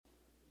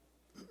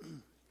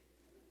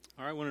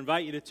All right, I want to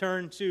invite you to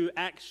turn to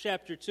Acts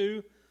chapter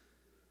 2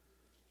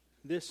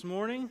 this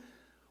morning.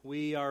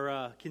 We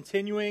are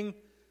continuing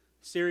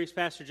the series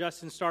Pastor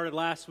Justin started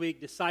last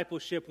week,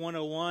 Discipleship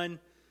 101.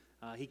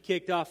 He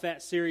kicked off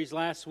that series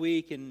last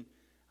week, and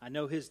I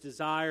know his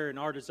desire and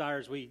our desire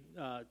as we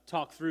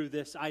talk through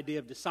this idea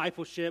of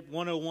Discipleship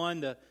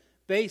 101, the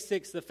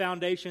basics, the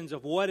foundations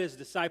of what is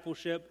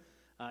discipleship,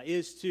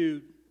 is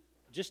to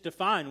just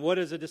define what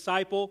is a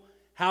disciple,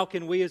 how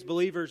can we as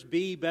believers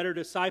be better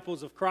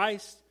disciples of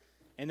Christ,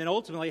 and then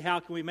ultimately, how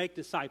can we make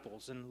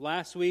disciples? And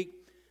last week,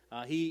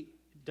 he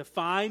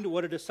defined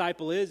what a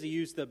disciple is. He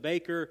used the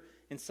Baker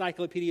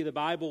Encyclopedia of the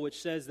Bible,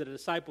 which says that a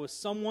disciple is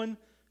someone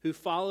who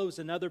follows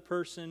another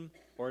person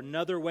or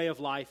another way of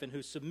life and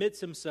who submits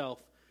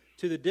himself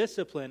to the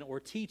discipline or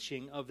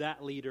teaching of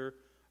that leader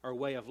or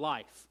way of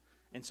life.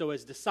 And so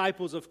as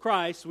disciples of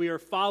Christ, we are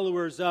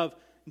followers of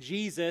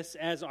Jesus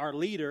as our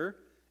leader,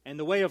 and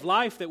the way of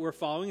life that we're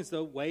following is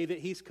the way that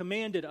he's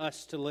commanded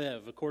us to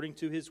live according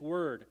to his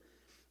word.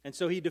 And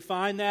so he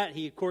defined that.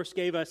 He, of course,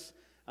 gave us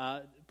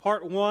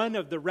part one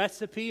of the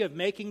recipe of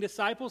making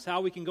disciples, how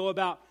we can go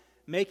about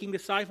making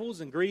disciples.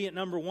 Ingredient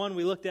number one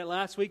we looked at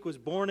last week was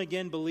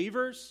born-again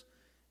believers.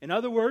 In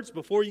other words,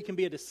 before you can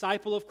be a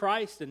disciple of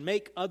Christ and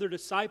make other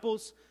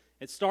disciples,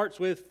 it starts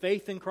with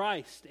faith in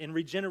Christ and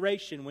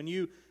regeneration. When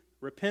you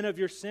repent of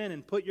your sin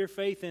and put your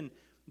faith in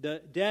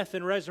the death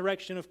and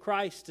resurrection of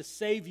Christ to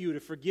save you, to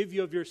forgive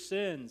you of your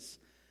sins,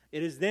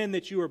 it is then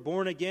that you are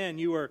born again.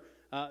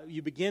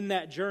 You begin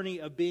that journey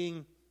of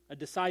being a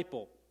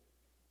disciple.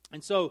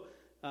 And so,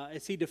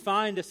 as he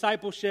defined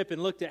discipleship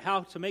and looked at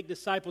how to make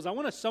disciples, I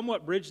want to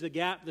somewhat bridge the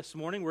gap this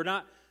morning. We're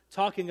not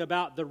talking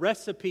about the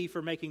recipe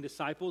for making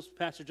disciples.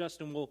 Pastor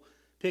Justin will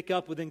pick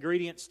up with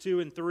ingredients 2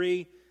 and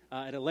 3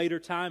 at a later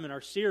time in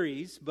our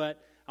series.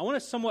 But I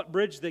want to somewhat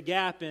bridge the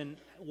gap in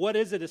what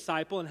is a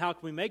disciple and how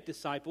can we make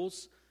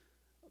disciples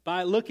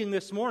by looking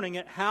this morning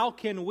at how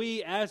can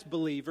we as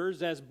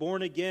believers, as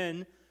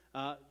born-again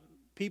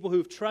people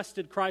who've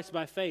trusted Christ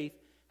by faith,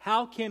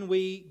 how can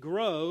we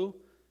grow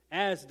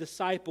as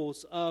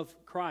disciples of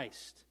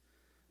Christ?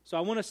 So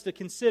I want us to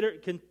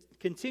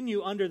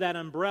continue under that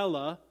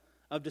umbrella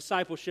of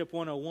Discipleship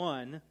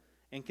 101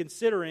 and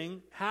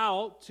considering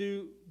how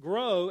to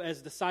grow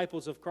as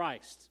disciples of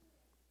Christ.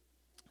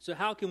 So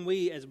how can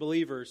we as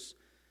believers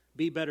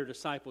be better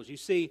disciples? You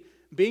see,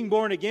 being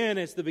born again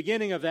is the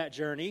beginning of that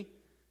journey.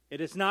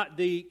 It is not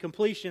the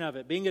completion of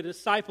it. Being a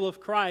disciple of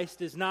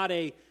Christ is not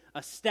a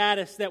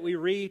status that we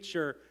reach,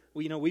 or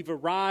we've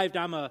arrived.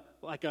 I'm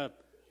like a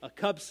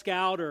Cub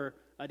Scout or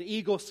an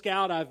Eagle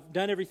Scout. I've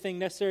done everything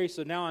necessary,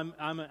 so now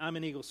I'm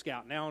an Eagle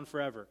Scout now and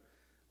forever.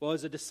 Well,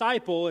 as a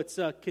disciple, it's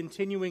a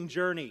continuing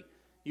journey.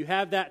 You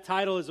have that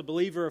title as a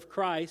believer of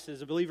Christ,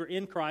 as a believer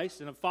in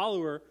Christ, and a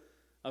follower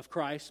of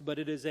Christ, but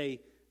it is a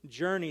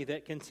journey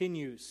that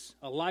continues,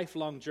 a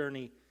lifelong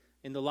journey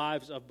in the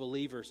lives of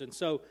believers. And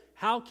so,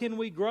 how can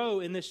we grow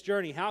in this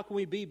journey? How can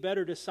we be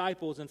better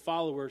disciples and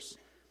followers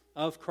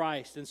of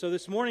Christ? And so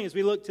this morning, as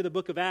we look to the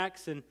book of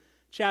Acts and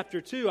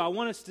chapter 2, I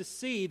want us to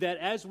see that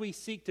as we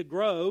seek to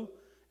grow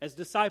as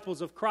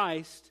disciples of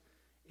Christ,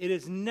 it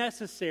is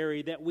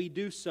necessary that we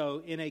do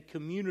so in a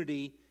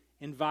community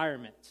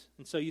environment.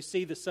 And so you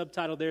see the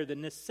subtitle there, The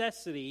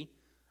Necessity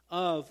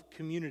of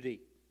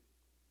Community.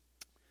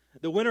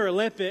 The Winter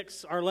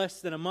Olympics are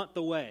less than a month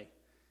away.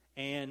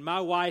 And my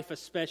wife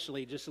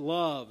especially just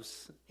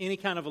loves any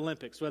kind of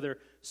Olympics, whether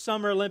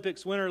Summer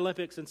Olympics, Winter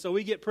Olympics. And so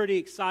we get pretty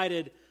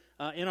excited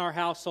in our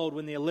household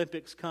when the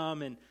Olympics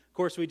come. And of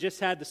course, we just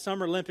had the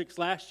Summer Olympics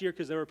last year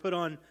because they were put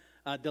on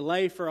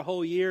delay for a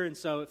whole year. And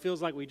so it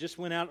feels like we just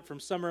went out from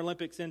Summer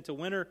Olympics into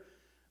winter.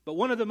 But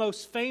one of the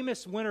most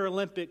famous Winter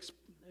Olympics,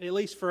 at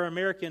least for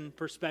American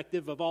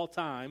perspective of all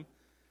time,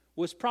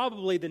 was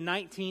probably the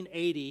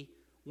 1980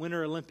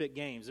 Winter Olympic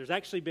Games. There's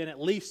actually been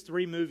at least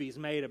 3 movies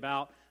made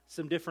about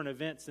some different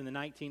events in the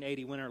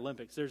 1980 Winter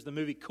Olympics. There's the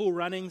movie Cool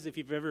Runnings, if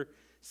you've ever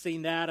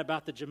seen that,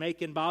 about the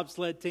Jamaican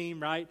bobsled team,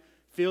 right?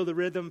 Feel the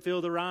rhythm, feel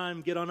the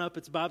rhyme, get on up,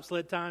 it's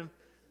bobsled time.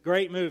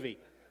 Great movie.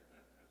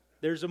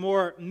 There's a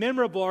more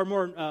memorable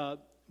or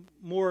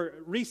more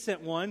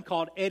recent one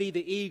called Eddie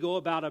the Eagle,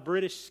 about a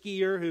British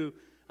skier who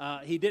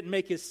he didn't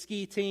make his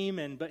ski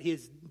team, but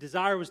his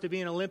desire was to be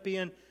an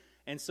Olympian,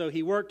 and so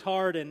he worked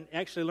hard and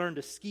actually learned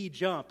to ski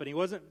jump, and he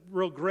wasn't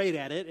real great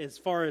at it as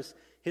far as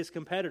his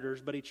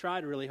competitors, but he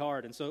tried really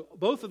hard. And so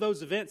both of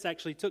those events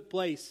actually took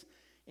place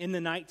in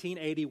the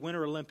 1980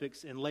 Winter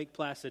Olympics in Lake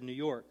Placid, New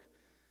York.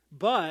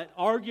 But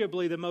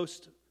arguably the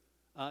most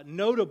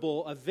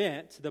notable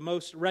event, the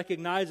most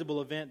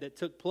recognizable event that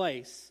took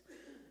place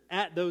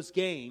at those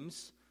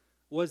games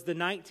was the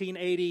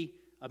 1980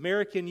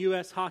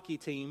 American-U.S. hockey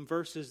team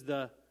versus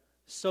the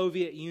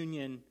Soviet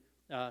Union,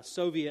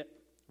 Soviet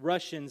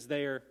Russians,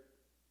 their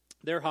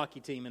hockey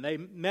team. And they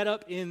met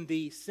up in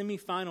the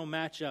semifinal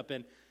matchup.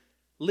 And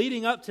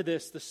leading up to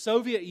this, the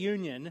Soviet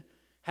Union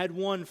had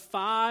won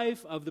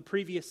 5 of the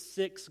previous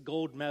 6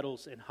 gold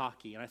medals in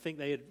hockey. And I think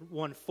they had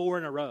won 4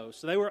 in a row.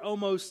 So they were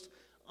almost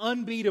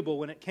unbeatable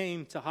when it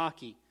came to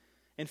hockey.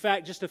 In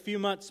fact, just a few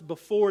months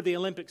before the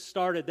Olympics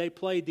started, they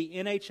played the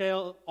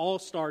NHL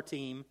All-Star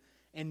team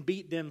and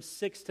beat them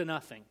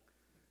 6-0.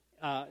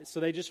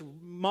 So they just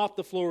mopped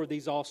the floor with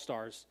these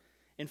All-Stars.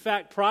 In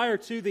fact, prior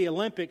to the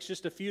Olympics,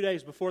 just a few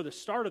days before the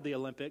start of the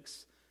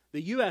Olympics,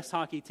 the U.S.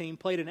 hockey team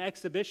played an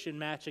exhibition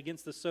match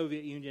against the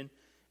Soviet Union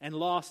and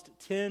lost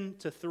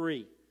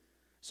 10-3.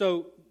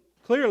 So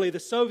clearly the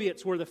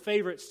Soviets were the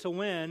favorites to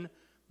win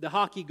the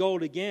hockey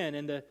gold again,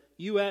 and the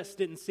U.S.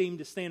 didn't seem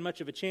to stand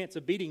much of a chance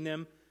of beating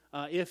them,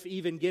 if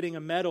even getting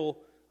a medal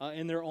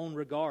in their own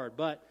regard.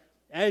 But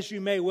as you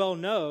may well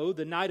know,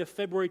 the night of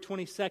February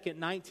 22nd,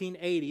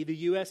 1980, the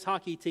U.S.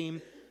 hockey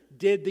team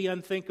did the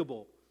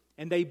unthinkable,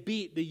 and they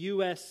beat the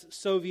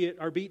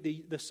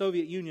the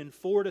Soviet Union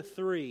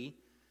 4-3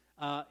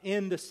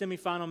 in the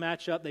semifinal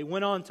matchup. They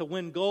went on to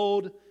win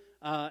gold,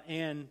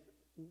 and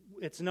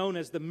it's known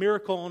as the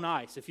Miracle on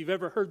Ice. If you've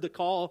ever heard the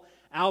call,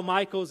 Al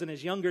Michaels in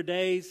his younger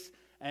days,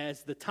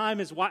 as the time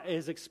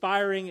is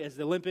expiring, as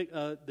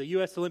the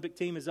U.S. Olympic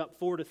team is up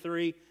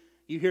 4-3,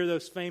 you hear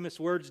those famous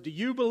words, "Do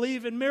you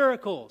believe in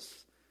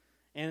miracles?"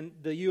 And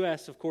the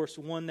U.S., of course,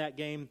 won that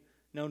game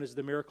known as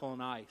the Miracle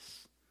on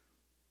Ice.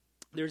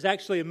 There's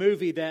actually a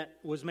movie that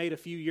was made a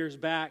few years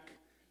back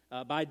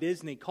by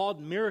Disney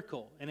called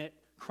Miracle, and it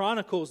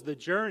chronicles the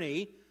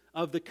journey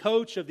of the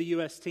coach of the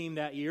U.S. team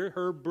that year.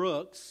 Herb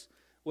Brooks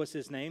was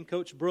his name.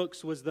 Coach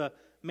Brooks was the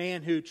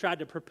man who tried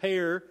to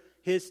prepare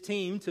his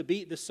team to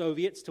beat the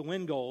Soviets to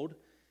win gold.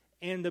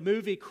 And the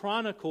movie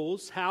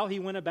chronicles how he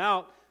went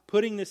about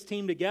putting this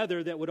team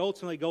together that would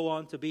ultimately go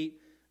on to beat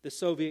the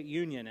Soviet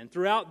Union. And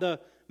throughout the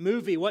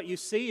movie, what you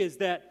see is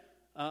that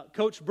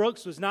Coach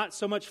Brooks was not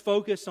so much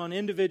focused on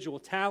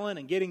individual talent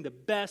and getting the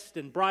best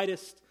and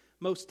brightest,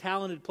 most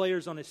talented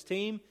players on his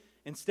team.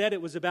 Instead,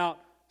 it was about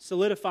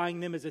solidifying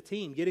them as a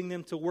team, getting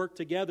them to work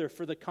together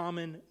for the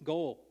common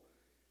goal.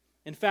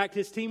 In fact,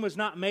 his team was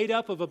not made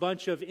up of a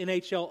bunch of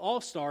NHL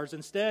All-Stars.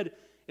 Instead,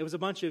 it was a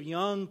bunch of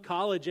young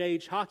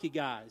college-age hockey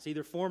guys,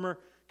 either former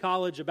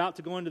college, about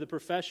to go into the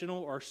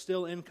professional, or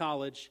still in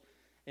college.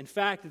 In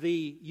fact,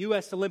 the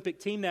U.S. Olympic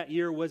team that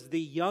year was had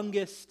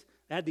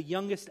the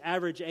youngest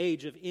average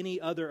age of any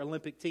other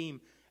Olympic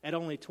team at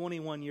only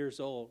 21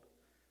 years old.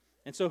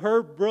 And so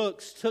Herb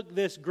Brooks took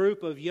this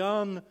group of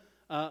young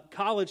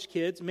college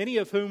kids, many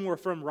of whom were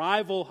from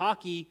rival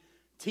hockey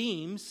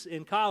teams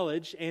in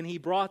college, and he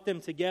brought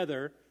them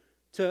together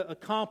to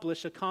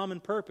accomplish a common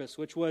purpose,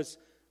 which was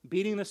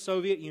beating the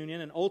Soviet Union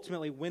and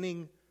ultimately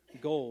winning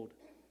gold.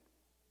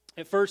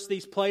 At first,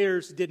 these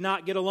players did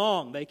not get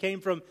along. They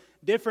came from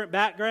different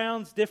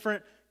backgrounds,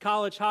 different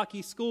college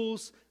hockey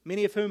schools,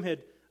 many of whom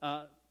had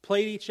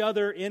played each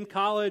other in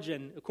college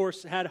and, of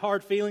course, had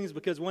hard feelings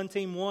because one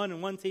team won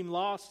and one team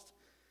lost.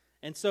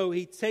 And so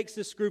he takes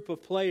this group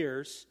of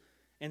players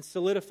and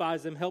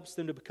solidifies them, helps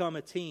them to become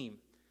a team.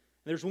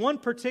 There's one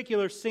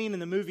particular scene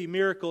in the movie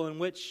Miracle in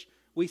which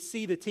we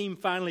see the team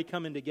finally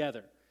coming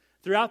together.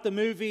 Throughout the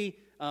movie,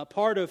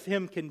 part of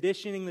him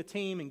conditioning the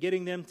team and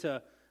getting them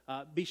to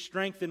be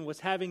strengthened was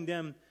having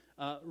them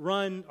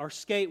run or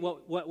skate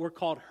what were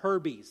called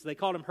Herbies. They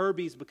called them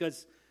Herbies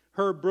because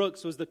Herb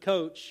Brooks was the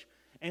coach.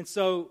 And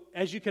so,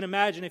 as you can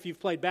imagine, if you've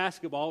played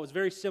basketball, it was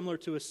very similar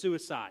to a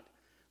suicide.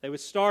 They would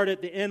start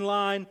at the end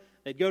line,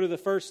 they'd go to the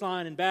first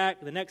line and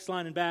back, the next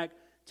line and back,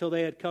 till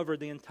they had covered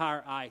the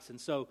entire ice. And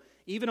so,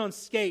 even on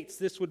skates,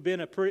 this would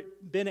have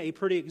been a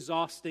pretty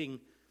exhausting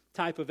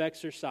type of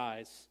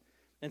exercise.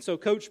 And so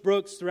Coach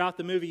Brooks, throughout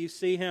the movie, you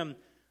see him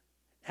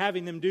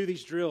having them do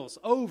these drills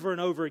over and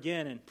over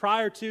again. And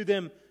prior to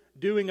them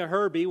doing a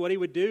Herbie, what he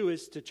would do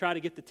is to try to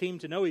get the team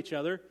to know each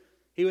other.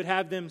 He would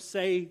have them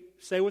say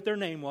what their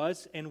name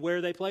was and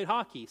where they played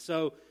hockey.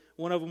 So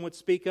one of them would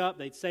speak up,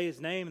 they'd say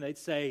his name, and they'd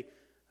say,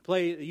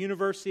 "Play at the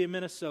University of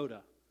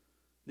Minnesota."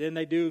 Then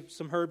they do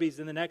some Herbies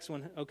in the next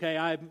one. "Okay,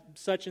 I'm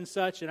such and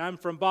such, and I'm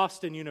from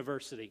Boston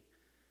University."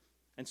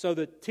 And so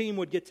the team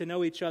would get to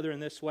know each other in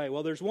this way.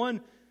 Well, there's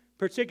one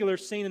particular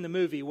scene in the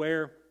movie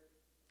where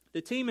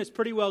the team is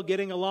pretty well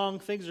getting along.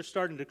 Things are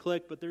starting to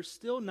click, but they're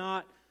still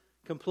not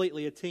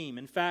completely a team.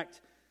 In fact,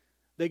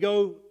 they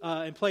go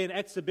and play an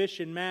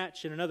exhibition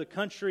match in another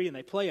country, and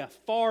they play a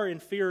far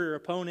inferior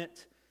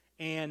opponent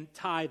and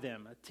tie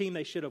them, a team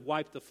they should have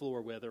wiped the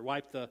floor with or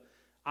wiped the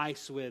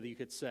ice with, you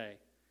could say.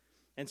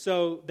 And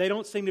so they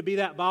don't seem to be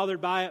that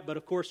bothered by it, but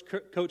of course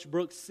Coach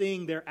Brooks,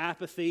 seeing their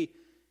apathy,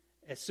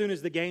 as soon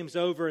as the game's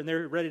over and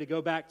they're ready to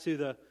go back to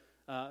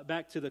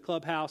the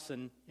clubhouse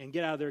and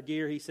get out of their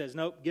gear, he says,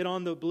 "Nope, get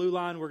on the blue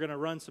line. We're going to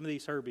run some of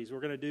these Herbies.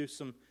 We're going to do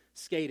some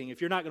skating. If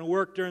you're not going to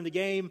work during the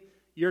game,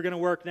 you're going to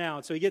work now."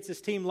 And so he gets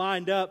his team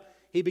lined up.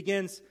 He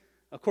begins,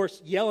 of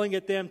course, yelling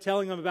at them,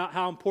 telling them about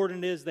how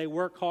important it is they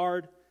work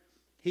hard.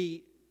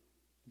 He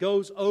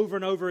goes over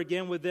and over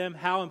again with them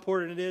how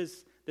important it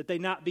is that they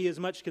not be as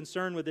much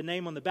concerned with the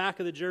name on the back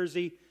of the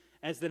jersey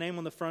as the name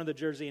on the front of the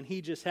jersey. And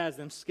he just has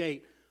them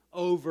skate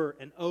over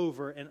and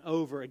over and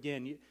over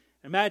again.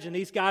 Imagine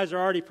these guys are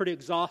already pretty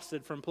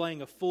exhausted from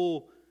playing a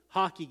full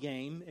hockey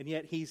game, and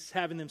yet he's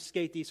having them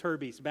skate these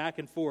Herbies back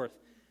and forth,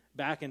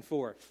 back and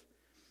forth.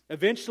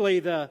 Eventually,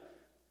 the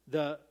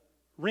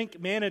rink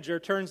manager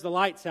turns the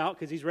lights out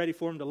because he's ready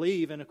for him to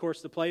leave. And, of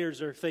course, the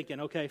players are thinking,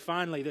 okay,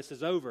 finally, this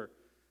is over.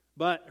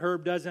 But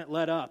Herb doesn't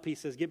let up. He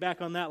says, get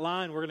back on that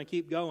line. We're going to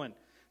keep going.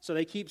 So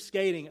they keep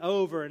skating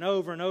over and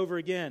over and over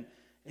again.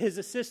 His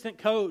assistant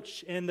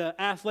coach and the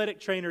athletic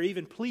trainer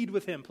even plead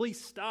with him,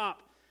 please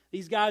stop.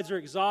 These guys are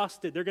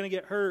exhausted. They're going to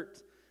get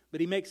hurt. But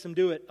he makes them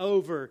do it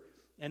over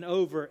and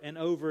over and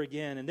over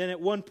again. And then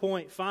at one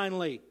point,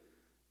 finally,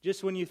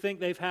 just when you think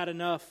they've had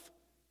enough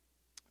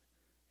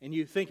and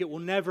you think it will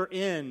never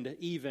end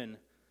even,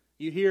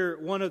 you hear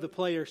one of the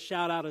players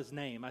shout out his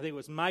name. I think it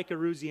was Mike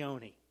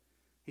Eruzione.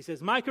 He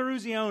says, Mike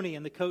Eruzione,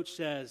 and the coach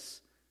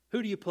says,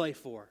 who do you play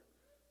for?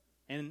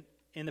 And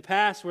in the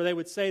past, where they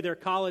would say their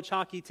college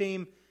hockey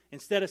team,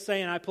 instead of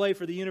saying, I play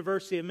for the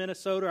University of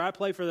Minnesota, or I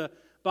play for the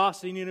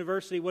Boston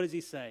University, what does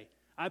he say?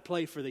 I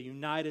play for the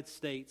United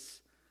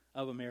States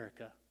of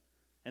America.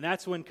 And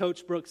that's when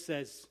Coach Brooks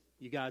says,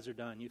 you guys are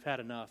done. You've had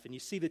enough. And you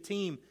see the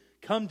team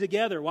come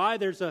together. Why?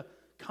 There's a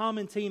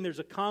common team. There's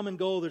a common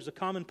goal. There's a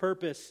common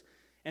purpose.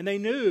 And they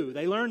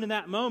learned in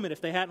that moment,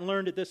 if they hadn't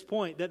learned at this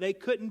point, that they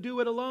couldn't do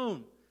it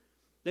alone.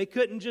 They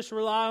couldn't just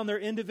rely on their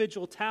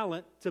individual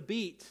talent to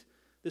beat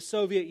the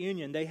Soviet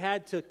Union. They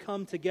had to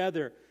come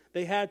together.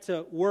 They had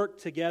to work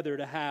together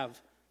to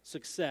have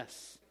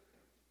success.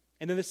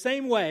 And in the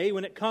same way,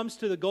 when it comes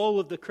to the goal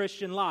of the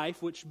Christian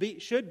life, which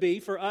should be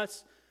for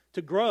us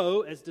to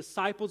grow as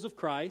disciples of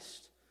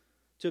Christ,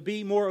 to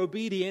be more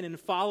obedient in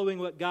following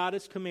what God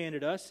has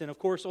commanded us, and of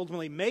course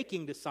ultimately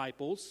making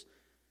disciples,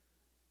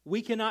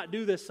 we cannot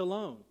do this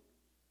alone.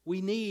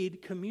 We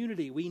need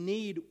community. We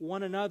need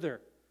one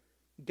another.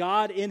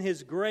 God in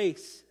His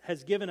grace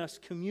has given us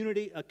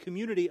a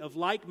community of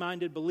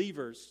like-minded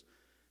believers,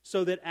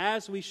 so that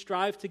as we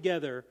strive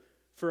together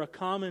for a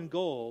common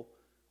goal,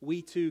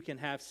 we too can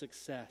have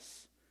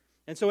success.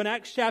 And so in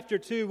Acts chapter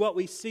 2, what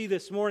we see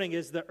this morning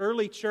is the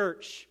early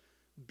church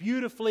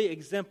beautifully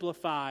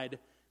exemplified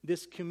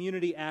this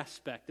community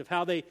aspect of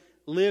how they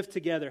lived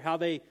together, how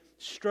they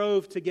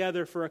strove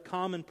together for a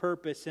common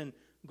purpose and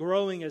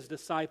growing as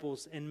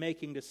disciples and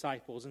making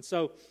disciples. And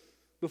so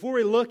before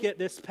we look at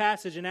this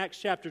passage in Acts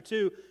chapter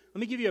 2, let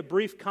me give you a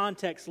brief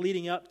context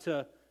leading up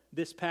to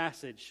this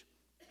passage.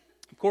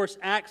 Of course,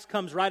 Acts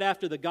comes right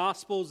after the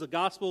Gospels. The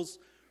Gospels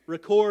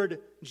record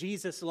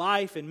Jesus'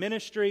 life and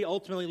ministry,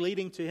 ultimately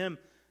leading to Him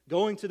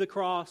going to the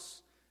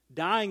cross,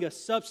 dying a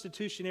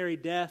substitutionary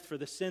death for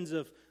the sins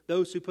of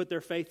those who put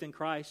their faith in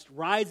Christ,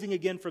 rising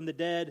again from the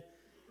dead.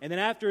 And then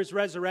after His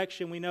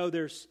resurrection, we know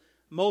there's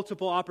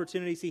multiple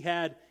opportunities He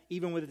had,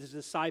 even with His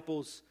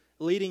disciples,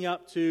 leading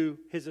up to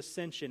His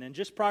ascension. And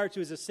just prior to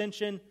His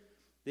ascension,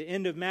 the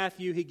end of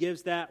Matthew, He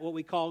gives that what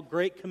we call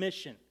Great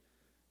Commission.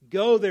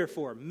 Go,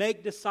 therefore,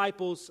 make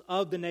disciples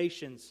of the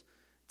nations,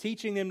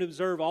 teaching them to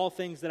observe all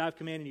things that I've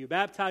commanded you,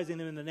 baptizing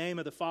them in the name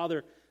of the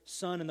Father,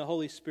 Son, and the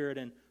Holy Spirit.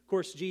 And, of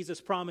course, Jesus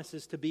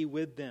promises to be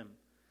with them.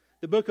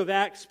 The book of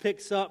Acts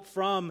picks up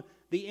from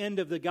the end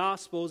of the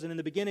Gospels, and in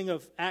the beginning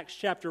of Acts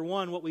chapter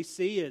 1, what we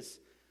see is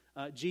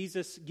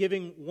Jesus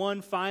giving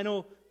one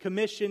final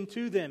commission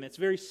to them. It's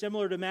very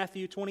similar to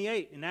Matthew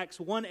 28 in Acts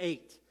 1:8.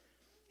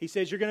 He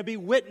says, you're going to be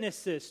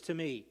witnesses to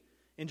me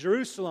in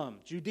Jerusalem,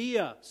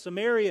 Judea,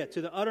 Samaria,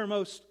 to the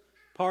uttermost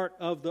part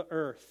of the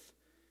earth.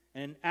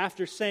 And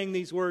after saying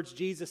these words,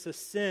 Jesus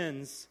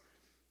ascends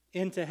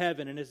into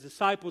heaven, and His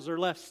disciples are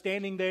left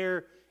standing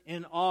there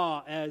in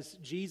awe as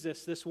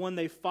Jesus, this one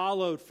they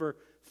followed for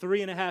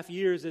 3.5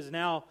 years, is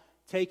now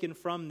taken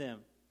from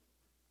them.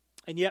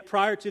 And yet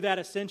prior to that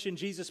ascension,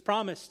 Jesus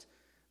promised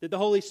that the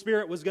Holy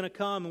Spirit was going to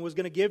come and was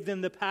going to give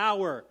them the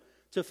power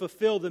to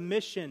fulfill the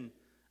mission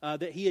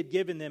that He had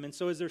given them. And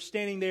so as they're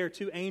standing there,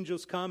 two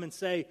angels come and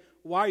say,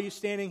 why are you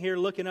standing here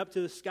looking up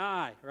to the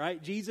sky?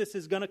 Right? Jesus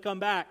is going to come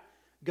back.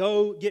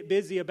 Go get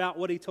busy about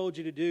what He told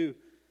you to do,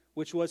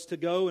 which was to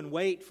go and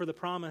wait for the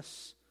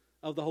promise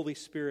of the Holy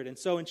Spirit. And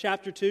so in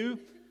chapter 2,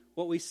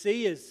 what we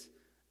see is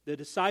the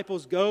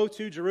disciples go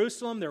to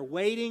Jerusalem. They're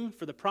waiting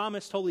for the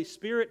promised Holy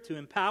Spirit to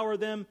empower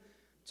them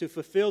to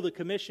fulfill the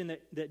commission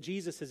that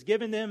Jesus has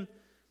given them.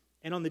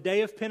 And on the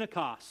day of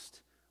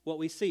Pentecost, what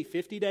we see,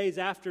 50 days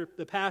after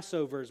the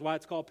Passover is why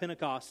it's called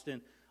Pentecost.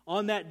 And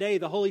on that day,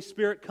 the Holy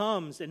Spirit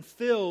comes and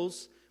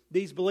fills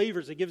these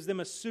believers. It gives them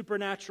a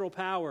supernatural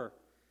power.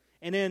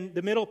 And in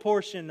the middle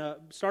portion,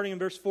 starting in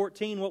verse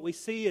 14, what we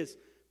see is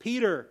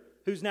Peter,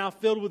 who's now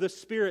filled with the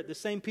Spirit, the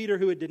same Peter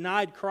who had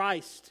denied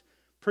Christ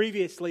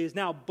previously, is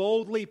now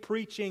boldly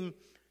preaching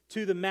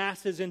to the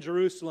masses in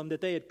Jerusalem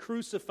that they had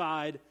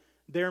crucified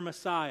their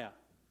Messiah.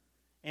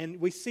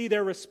 And we see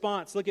their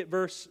response. Look at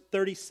verse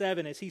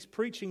 37 as he's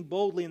preaching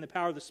boldly in the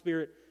power of the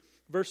Spirit.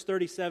 Verse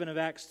 37 of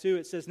Acts 2,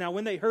 it says, now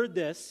when they heard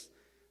this,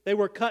 they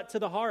were cut to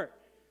the heart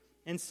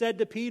and said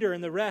to Peter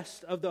and the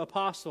rest of the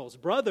apostles,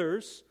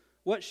 brothers,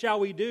 what shall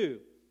we do?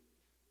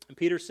 And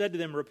Peter said to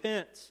them,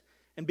 repent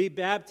and be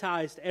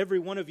baptized, every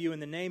one of you, in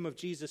the name of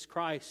Jesus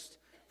Christ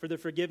for the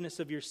forgiveness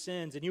of your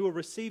sins. And you will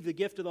receive the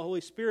gift of the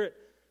Holy Spirit,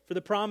 for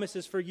the promise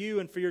is for you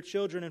and for your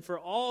children and for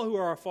all who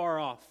are afar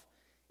off,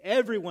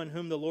 everyone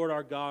whom the Lord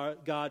our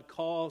God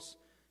calls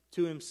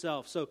to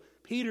Himself. So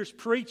Peter's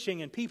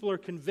preaching and people are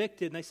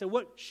convicted and they say,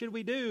 what should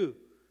we do?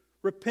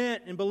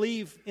 Repent and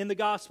believe in the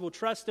gospel.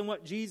 Trust in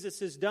what Jesus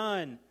has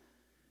done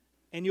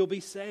and you'll be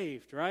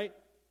saved, right?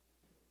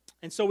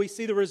 And so we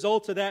see the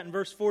result of that in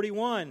verse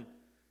 41. It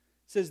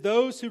says,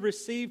 those who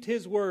received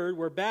his word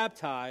were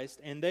baptized,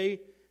 and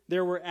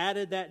there were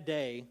added that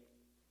day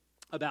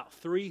about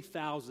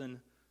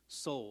 3,000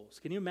 souls.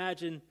 Can you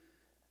imagine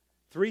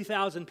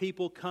 3,000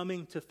 people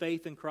coming to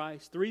faith in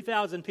Christ?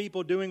 3,000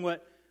 people doing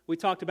what we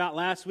talked about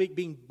last week,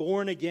 being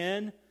born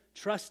again,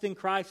 trusting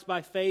Christ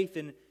by faith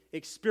and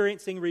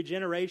experiencing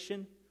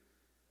regeneration.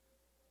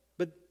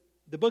 But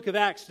the book of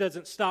Acts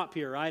doesn't stop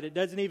here, right? It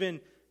doesn't even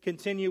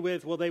continue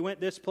with, well, they went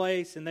this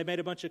place and they made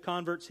a bunch of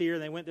converts here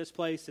and they went this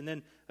place and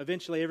then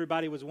eventually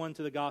everybody was won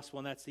to the gospel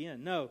and that's the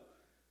end. No.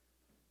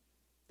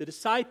 The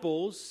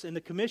disciples and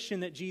the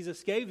commission that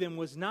Jesus gave them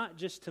was not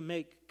just to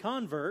make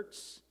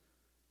converts,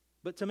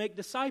 but to make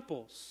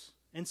disciples.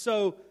 And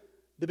so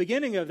the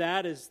beginning of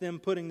that is them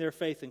putting their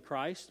faith in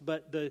Christ,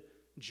 but the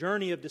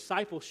journey of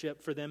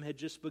discipleship for them had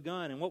just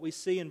begun. And what we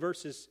see in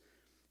verses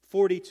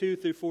 42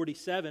 through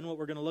 47, what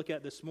we're going to look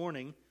at this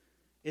morning,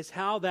 is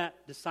how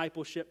that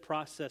discipleship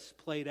process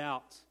played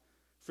out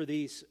for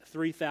these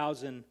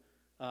 3,000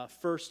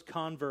 first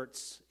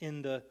converts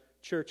in the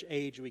church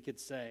age, we could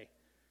say.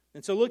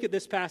 And so look at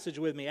this passage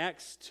with me,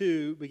 Acts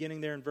 2, beginning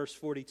there in verse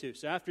 42.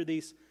 So after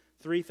these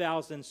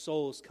 3,000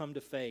 souls come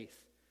to faith,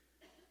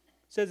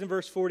 it says in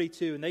verse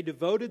 42, and they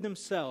devoted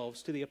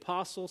themselves to the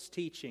apostles'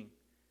 teaching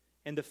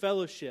and the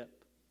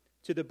fellowship,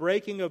 to the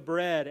breaking of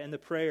bread and the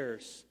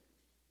prayers.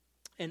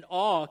 And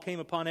awe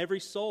came upon every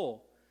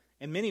soul,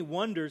 and many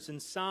wonders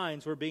and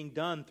signs were being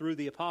done through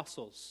the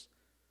apostles.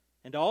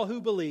 And all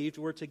who believed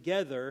were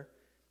together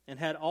and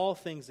had all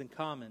things in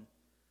common.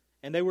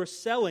 And they were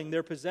selling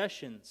their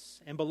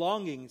possessions and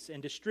belongings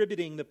and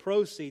distributing the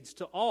proceeds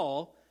to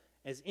all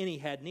as any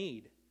had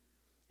need.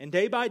 And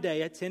day by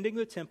day, attending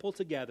the temple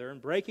together and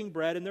breaking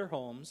bread in their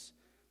homes,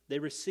 they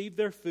received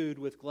their food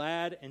with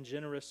glad and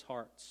generous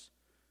hearts,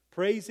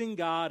 praising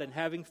God and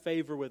having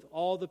favor with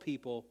all the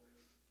people.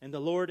 And the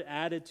Lord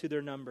added to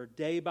their number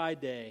day by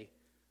day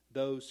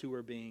those who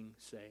were being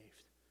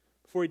saved.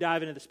 Before we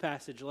dive into this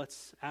passage,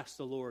 let's ask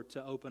the Lord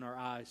to open our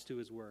eyes to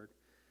His Word.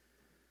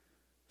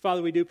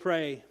 Father, we do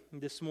pray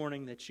this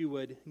morning that you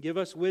would give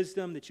us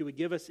wisdom, that you would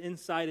give us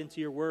insight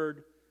into your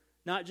Word,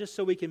 not just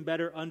so we can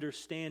better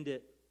understand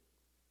it,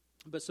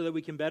 but so that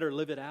we can better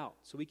live it out,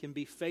 so we can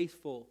be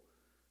faithful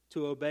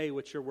to obey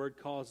what your Word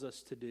calls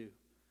us to do.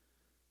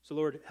 So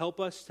Lord, help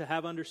us to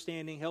have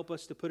understanding, help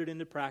us to put it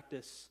into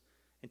practice,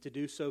 and to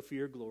do so for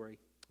your glory.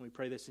 We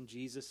pray this in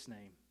Jesus'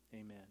 name.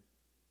 Amen.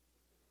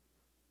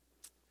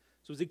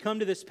 So as we come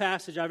to this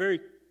passage, I very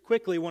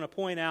quickly want to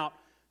point out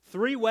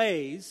three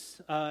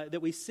ways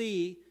that we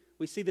see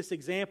this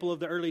example of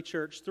the early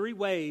church, three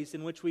ways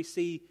in which we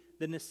see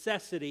the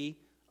necessity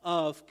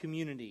of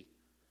community.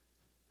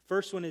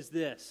 First one is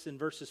this, in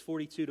verses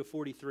 42 to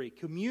 43.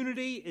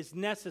 Community is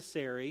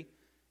necessary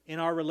in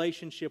our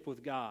relationship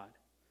with God.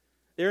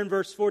 There in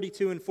verse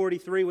 42 and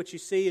 43, what you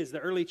see is the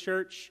early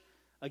church,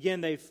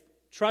 again, they've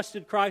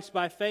trusted Christ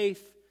by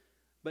faith,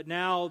 but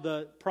now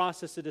the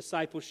process of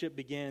discipleship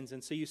begins.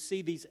 And so you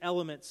see these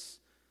elements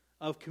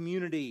of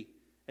community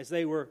as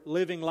they were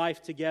living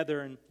life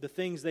together and the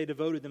things they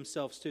devoted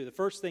themselves to. The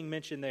first thing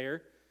mentioned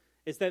there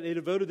is that they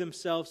devoted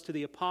themselves to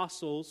the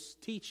apostles'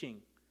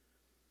 teaching.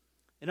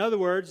 In other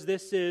words,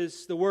 this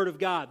is the Word of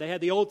God. They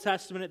had the Old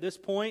Testament at this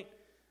point.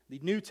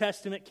 The New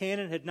Testament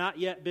canon had not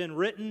yet been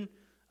written.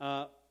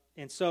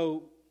 And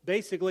so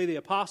basically the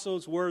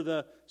apostles were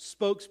the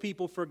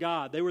spokespeople for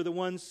God. They were the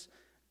ones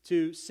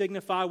to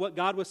signify what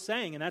God was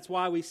saying. And that's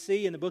why we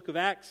see in the book of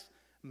Acts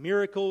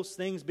miracles,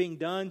 things being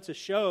done to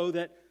show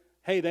that,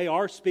 hey, they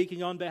are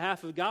speaking on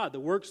behalf of God. The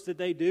works that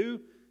they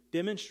do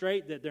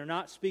demonstrate that they're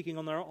not speaking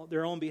on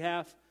their own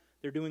behalf.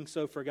 They're doing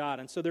so for God.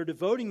 And so they're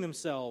devoting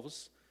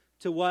themselves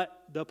to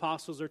what the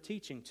apostles are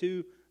teaching,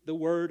 to the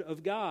Word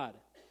of God.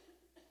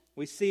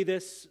 We see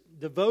this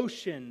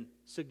devotion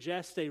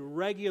suggest a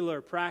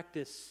regular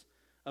practice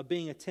of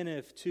being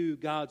attentive to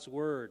God's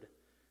Word,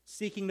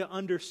 seeking to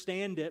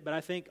understand it, but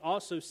I think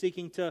also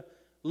seeking to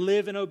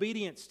live in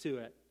obedience to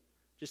it.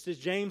 Just as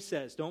James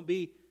says, don't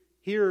be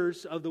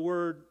hearers of the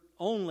Word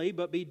only,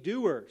 but be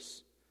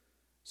doers.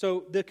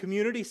 So the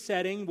community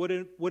setting would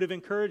have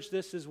encouraged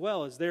this as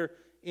well. As they're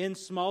in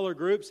smaller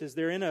groups, as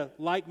they're in a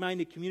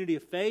like-minded community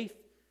of faith,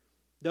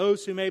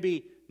 those who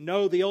maybe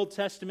know the Old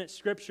Testament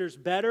Scriptures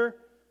better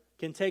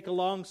can take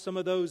along some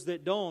of those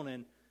that don't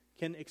and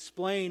can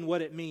explain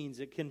what it means.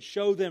 It can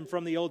show them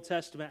from the Old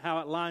Testament how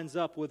it lines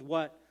up with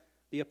what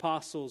the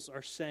apostles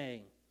are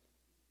saying.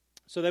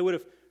 So they would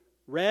have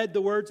read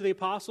the words of the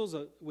apostles.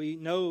 We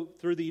know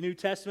through the New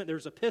Testament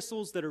there's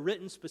epistles that are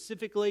written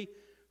specifically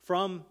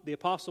from the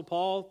Apostle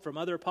Paul, from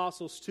other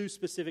apostles to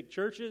specific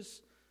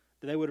churches.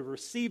 They would have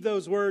received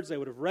those words, they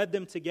would have read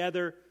them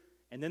together,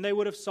 and then they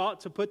would have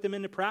sought to put them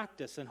into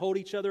practice and hold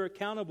each other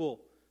accountable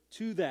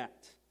to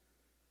that.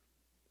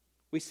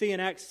 We see in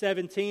Acts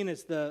 17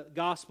 as the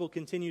gospel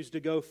continues to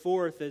go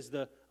forth, as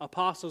the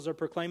apostles are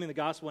proclaiming the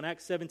gospel. In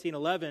Acts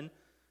 17:11,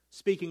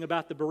 speaking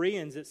about the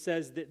Bereans, it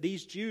says that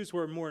these Jews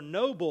were more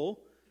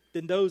noble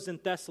than those in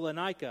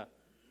Thessalonica.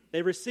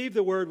 They received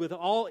the word with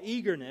all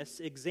eagerness,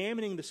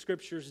 examining the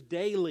Scriptures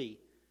daily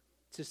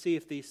to see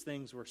if these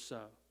things were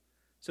so.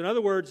 So in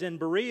other words, in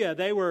Berea,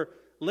 they were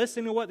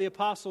listening to what the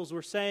apostles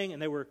were saying,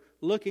 and they were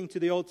looking to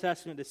the Old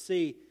Testament to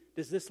see,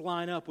 does this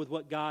line up with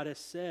what God has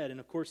said? And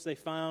of course, they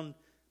found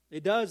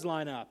it does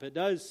line up. It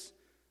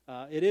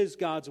is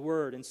God's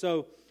word. And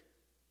so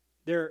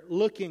they're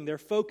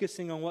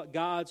focusing on what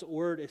God's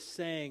word is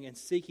saying and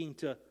seeking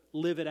to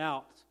live it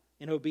out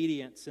in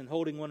obedience and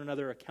holding one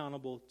another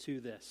accountable to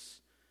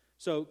this.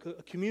 So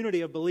a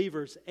community of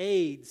believers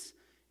aids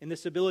in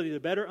this ability to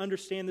better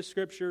understand the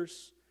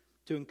Scriptures,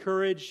 to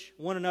encourage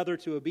one another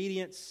to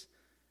obedience,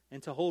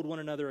 and to hold one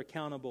another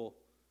accountable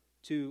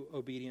to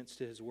obedience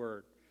to His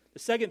word. The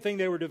second thing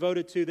they were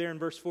devoted to there in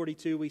verse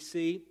 42 we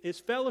see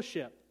is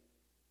fellowship.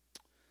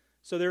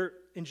 So they're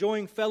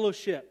enjoying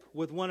fellowship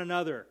with one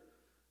another.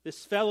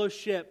 This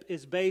fellowship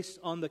is based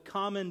on the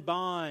common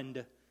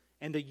bond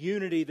and the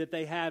unity that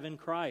they have in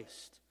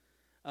Christ.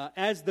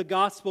 As the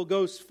gospel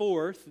goes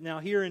forth, now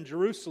here in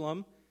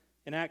Jerusalem,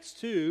 in Acts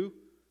 2,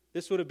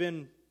 this would have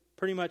been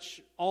pretty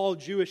much all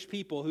Jewish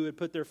people who had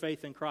put their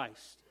faith in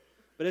Christ.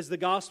 But as the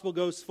gospel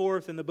goes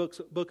forth in the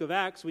book of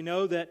Acts, we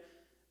know that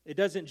it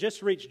doesn't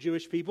just reach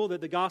Jewish people, that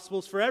the gospel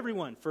is for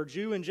everyone, for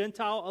Jew and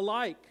Gentile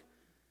alike.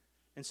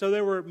 And so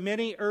there were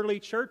many early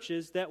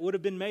churches that would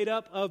have been made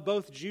up of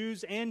both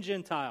Jews and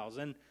Gentiles.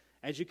 And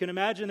as you can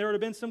imagine, there would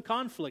have been some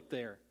conflict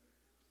there.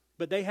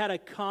 But they had a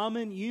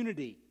common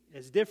unity.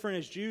 As different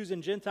as Jews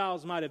and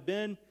Gentiles might have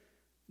been,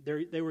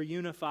 they were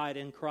unified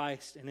in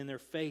Christ and in their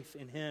faith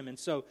in Him. And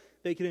so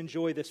they could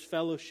enjoy this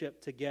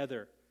fellowship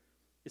together.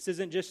 This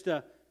isn't just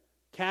a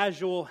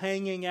casual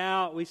hanging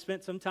out. We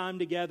spent some time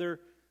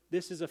together.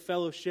 This is a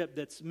fellowship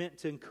that's meant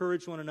to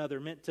encourage one another,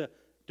 meant to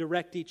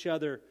direct each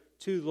other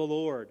to the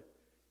Lord.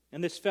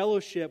 And this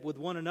fellowship with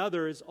one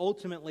another is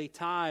ultimately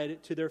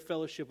tied to their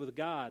fellowship with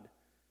God.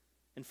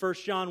 In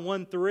 1 John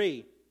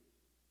 1:3,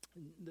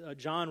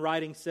 John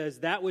writing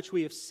says, "That which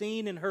we have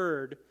seen and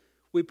heard,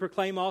 we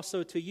proclaim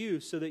also to you,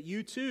 so that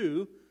you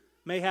too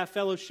may have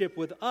fellowship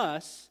with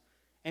us.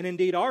 And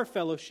indeed our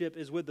fellowship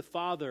is with the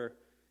Father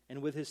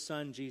and with His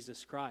Son,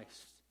 Jesus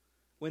Christ."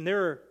 When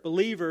there are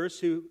believers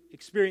who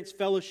experience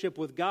fellowship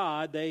with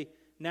God, they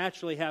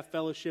naturally have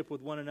fellowship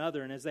with one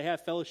another. And as they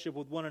have fellowship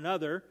with one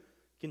another,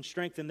 can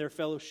strengthen their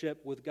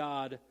fellowship with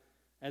God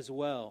as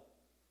well.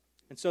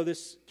 And so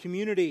this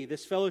community,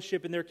 this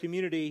fellowship in their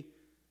community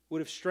would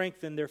have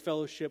strengthened their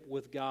fellowship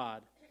with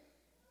God.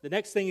 The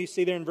next thing you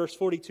see there in verse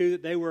 42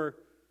 that they were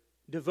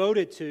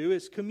devoted to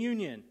is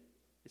communion.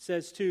 It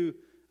says to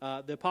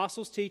the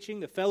apostles' teaching,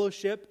 the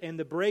fellowship, and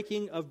the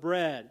breaking of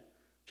bread,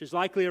 which is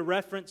likely a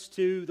reference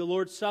to the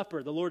Lord's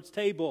Supper, the Lord's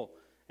table,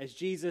 as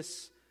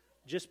Jesus,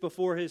 just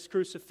before His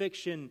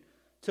crucifixion,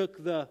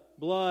 took the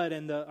blood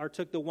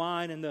took the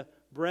wine and the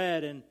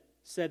bread and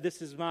said,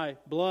 "This is my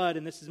blood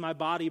and this is my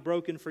body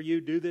broken for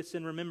you. Do this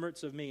in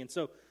remembrance of me." And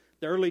so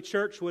the early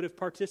church would have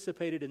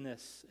participated in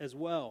this as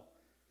well.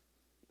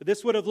 But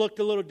this would have looked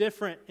a little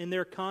different in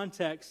their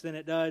context than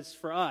it does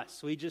for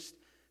us. We just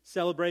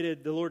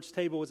celebrated the Lord's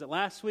table, was it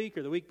last week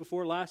or the week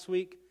before last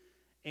week?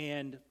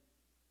 And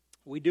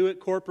we do it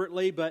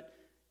corporately, but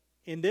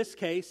in this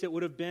case, it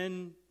would have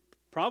been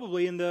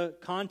probably in the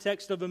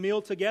context of a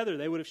meal together.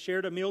 They would have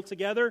shared a meal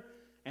together,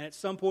 and at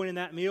some point in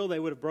that meal, they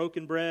would have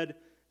broken bread,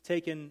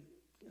 taken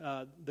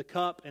the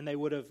cup, and they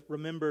would have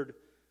remembered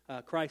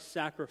Christ's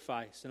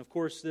sacrifice. And of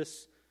course,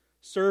 this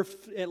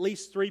served at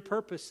least three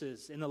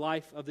purposes in the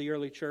life of the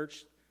early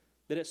church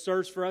that it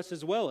serves for us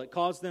as well. It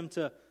caused them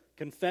to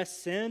confess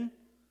sin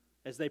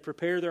as they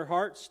prepare their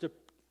hearts to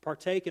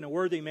partake in a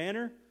worthy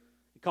manner.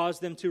 It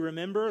caused them to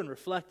remember and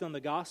reflect on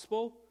the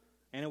gospel,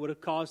 and it would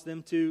have caused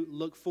them to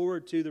look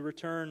forward to the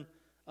return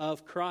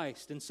of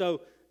Christ. And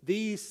so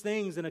these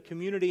things in a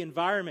community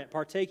environment,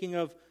 partaking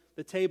of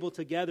the table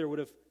together, would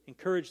have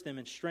encouraged them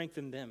and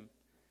strengthened them.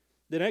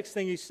 The next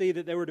thing you see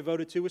that they were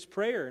devoted to was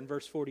prayer in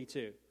verse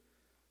 42.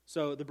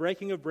 So the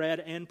breaking of bread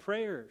and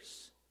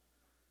prayers.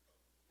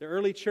 The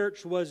early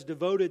church was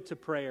devoted to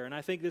prayer, and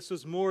I think this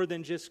was more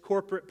than just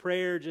corporate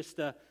prayer, just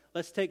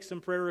let's take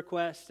some prayer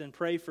requests and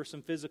pray for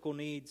some physical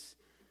needs.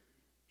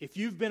 If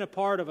you've been a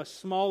part of a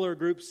smaller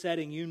group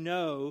setting, you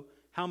know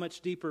how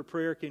much deeper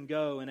prayer can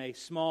go in a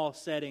small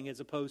setting as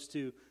opposed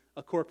to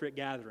a corporate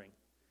gathering.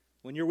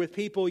 When you're with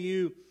people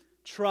you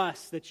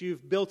trust, that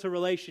you've built a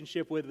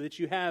relationship with, that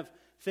you have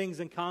things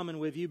in common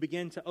with, you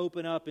begin to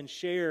open up and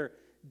share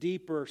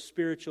deeper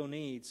spiritual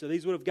needs. So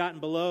these would have gotten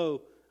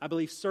below, I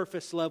believe,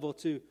 surface level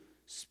to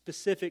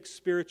specific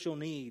spiritual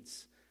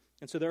needs.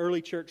 And so the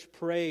early church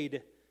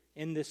prayed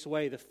in this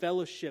way. The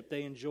fellowship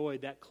they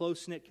enjoyed, that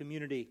close-knit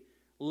community,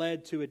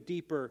 led to a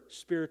deeper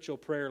spiritual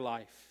prayer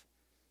life.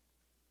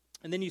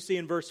 And then you see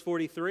in verse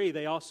 43,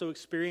 they also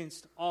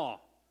experienced awe.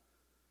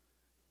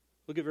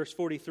 Look at verse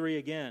 43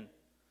 again.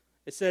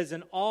 It says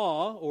an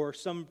awe, or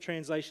some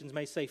translations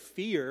may say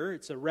fear,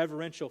 it's a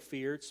reverential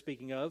fear it's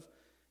speaking of,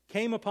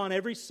 came upon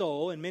every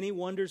soul, and many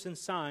wonders and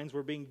signs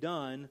were being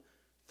done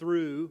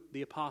through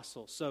the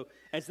apostles. So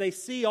as they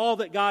see all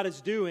that God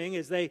is doing,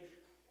 as they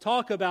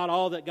talk about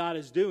all that God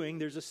is doing,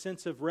 there's a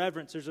sense of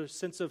reverence, there's a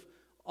sense of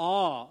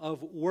awe,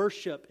 of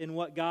worship in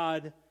what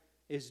God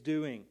is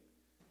doing.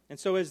 And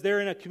so as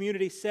they're in a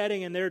community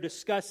setting and they're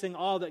discussing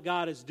all that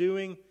God is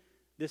doing,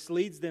 this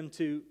leads them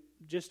to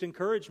just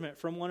encouragement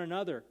from one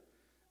another.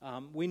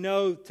 We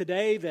know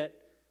today that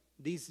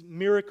these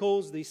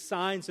miracles, these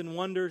signs and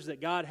wonders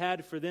that God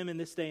had for them in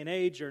this day and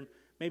age are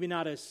maybe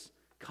not as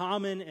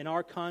common in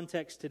our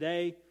context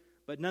today,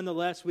 but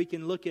nonetheless we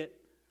can look at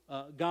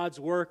God's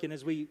work, and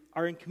as we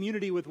are in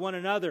community with one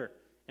another,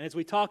 and as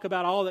we talk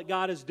about all that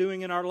God is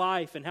doing in our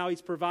life and how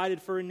He's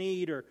provided for a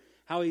need or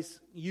how He's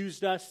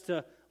used us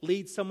to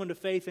lead someone to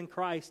faith in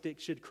Christ,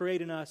 it should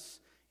create in us,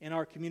 in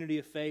our community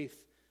of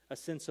faith, a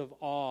sense of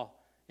awe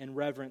and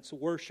reverence,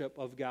 worship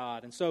of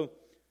God. And so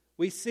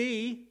we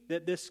see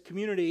that this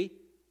community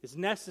is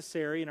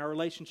necessary in our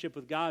relationship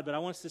with God, but I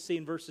want us to see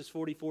in verses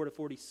 44 to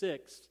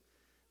 46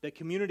 that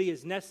community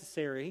is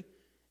necessary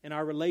in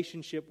our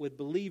relationship with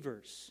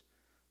believers.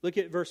 Look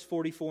at verse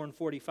 44 and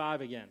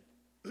 45 again.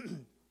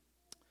 It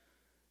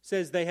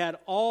says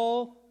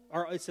all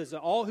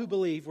who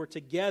believed were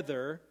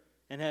together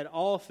and had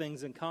all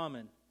things in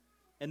common.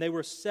 And they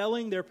were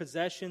selling their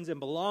possessions and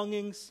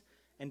belongings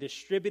and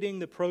distributing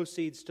the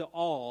proceeds to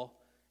all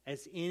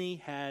as any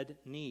had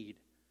need.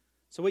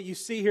 So what you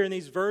see here in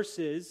these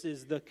verses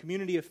is the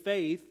community of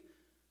faith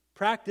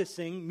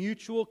practicing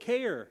mutual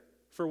care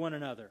for one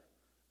another.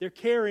 They're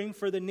caring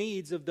for the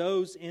needs of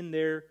those in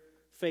their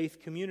faith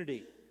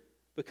community.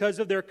 Because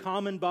of their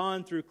common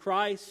bond through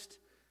Christ,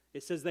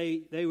 it says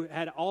they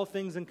had all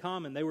things in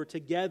common. They were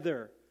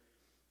together.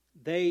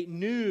 They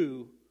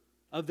knew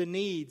of the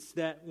needs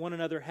that one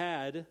another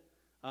had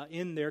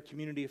in their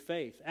community of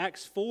faith.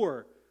 Acts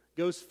 4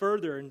 goes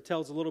further and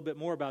tells a little bit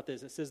more about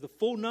this. It says, the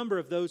full number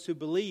of those who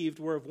believed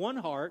were of one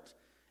heart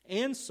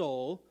and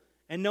soul,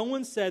 and no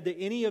one said that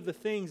any of the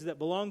things that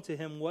belonged to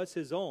him was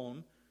his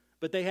own,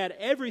 but they had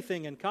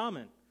everything in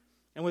common.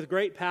 And with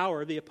great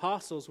power, the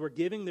apostles were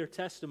giving their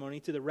testimony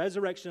to the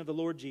resurrection of the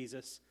Lord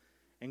Jesus,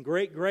 and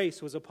great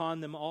grace was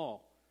upon them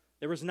all.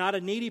 There was not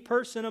a needy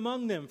person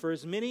among them, for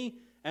as many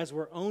as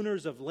were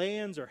owners of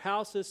lands or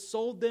houses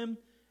sold them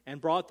and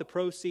brought the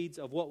proceeds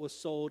of what was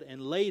sold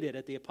and laid it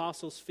at the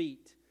apostles'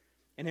 feet,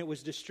 and it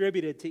was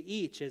distributed to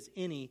each as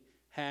any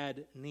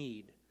had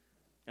need.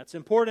 Now, it's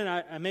important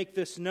I make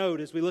this note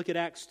as we look at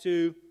Acts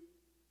 2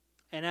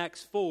 and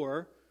Acts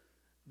 4,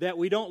 that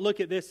we don't look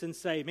at this and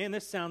say, man,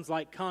 this sounds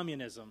like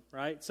communism,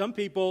 right? Some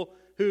people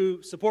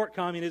who support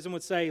communism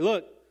would say,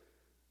 look,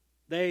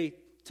 they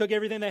took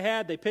everything they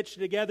had, they pitched it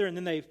together, and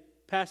then they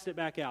passed it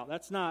back out.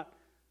 That's not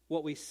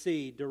what we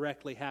see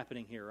directly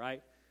happening here,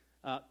 right?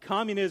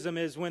 Communism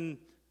is when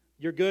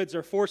your goods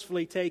are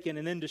forcefully taken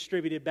and then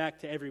distributed back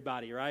to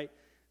everybody, right?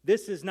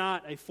 This is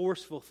not a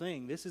forceful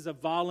thing. This is a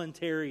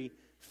voluntary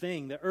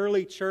thing. The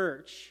early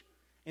church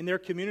in their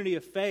community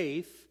of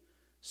faith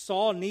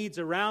saw needs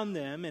around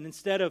them, and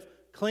instead of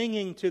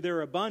clinging to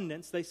their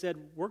abundance, they said,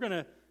 we're going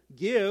to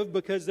give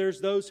because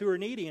there's those who are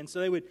needy. And so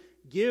they would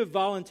give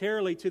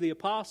voluntarily to the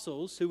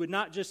apostles, who would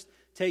not just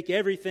take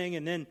everything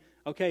and then,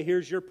 okay,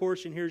 here's your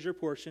portion, here's your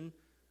portion.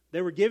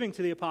 They were giving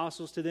to the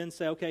apostles to then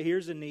say, okay,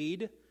 here's a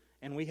need,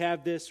 and we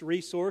have this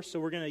resource, so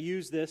we're going to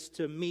use this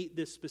to meet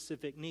this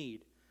specific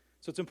need.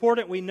 So it's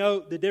important we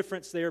note the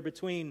difference there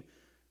between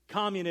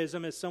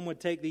communism, as some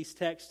would take these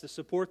texts to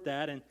support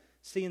that, and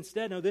see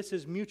instead, no, this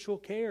is mutual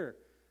care.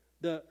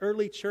 The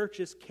early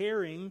church is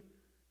caring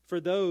for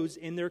those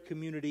in their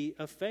community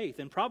of faith,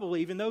 and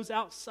probably even those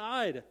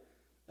outside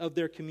of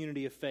their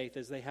community of faith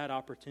as they had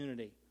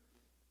opportunity.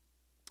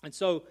 And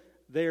so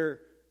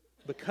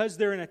because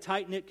they're in a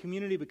tight-knit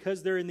community,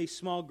 because they're in these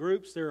small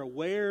groups, they're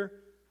aware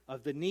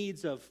of the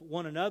needs of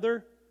one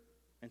another,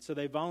 and so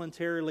they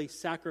voluntarily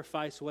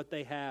sacrifice what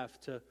they have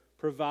to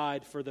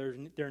provide for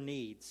their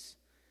needs.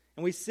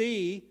 And we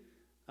see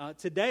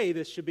today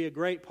this should be a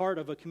great part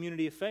of a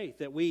community of faith,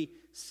 that we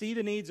see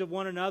the needs of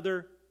one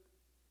another.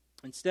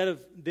 Instead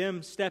of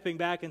them stepping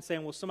back and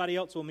saying, well, somebody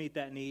else will meet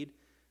that need,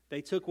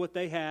 they took what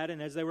they had,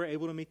 and as they were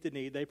able to meet the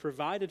need, they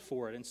provided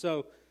for it. And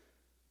so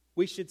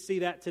we should see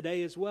that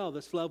today as well,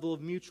 this level of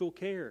mutual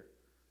care.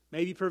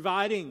 Maybe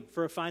providing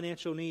for a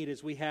financial need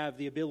as we have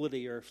the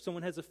ability, or if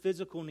someone has a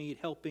physical need,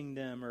 helping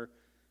them, or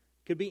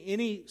could be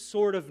any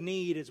sort of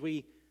need as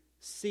we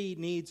see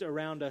needs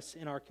around us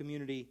in our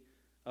community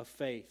of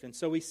faith. And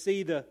so we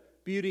see the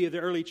beauty of the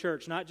early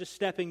church, not just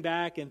stepping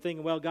back and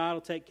thinking, well, God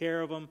will take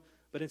care of them,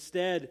 but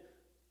instead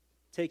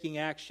taking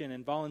action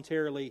and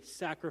voluntarily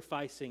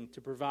sacrificing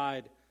to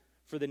provide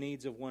for the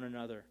needs of one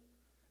another.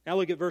 Now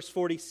look at verse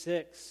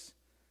 46.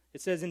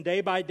 It says, and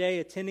day by day,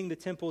 attending the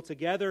temple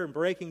together and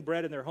breaking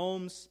bread in their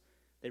homes,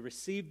 they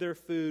received their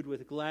food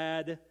with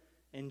glad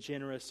and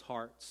generous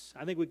hearts.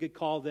 I think we could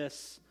call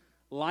this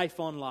life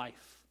on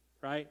life,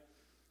 right?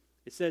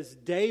 It says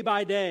day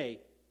by day,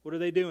 What are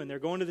they doing? They're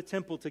going to the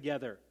temple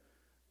together.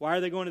 Why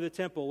are they going to the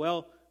temple?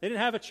 Well, they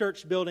didn't have a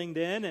church building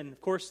then, and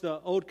of course the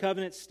Old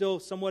Covenant's still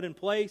somewhat in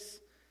place.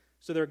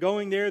 So they're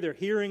going there, they're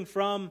hearing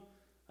from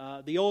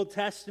the Old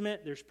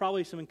Testament. There's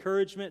probably some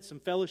encouragement, some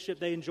fellowship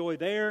they enjoy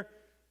there.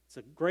 It's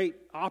a great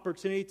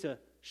opportunity to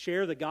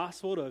share the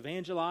gospel, to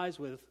evangelize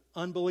with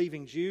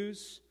unbelieving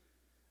Jews.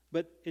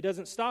 But it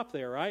doesn't stop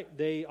there, right?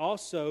 They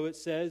also, it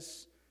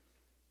says,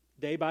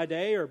 day by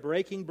day are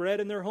breaking bread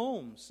in their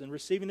homes and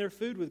receiving their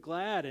food with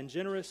glad and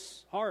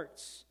generous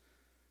hearts.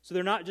 So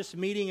they're not just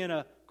meeting in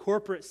a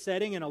corporate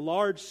setting, in a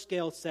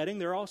large-scale setting.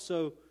 They're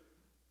also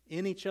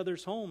in each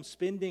other's homes,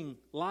 spending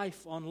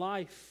life on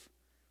life.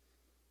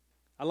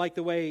 I like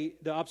the way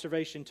the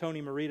observation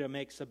Tony Merida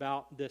makes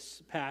about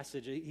this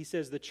passage. He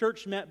says, the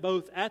church met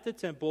both at the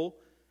temple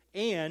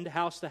and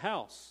house to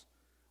house.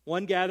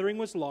 One gathering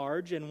was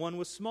large and one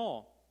was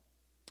small.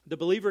 The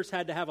believers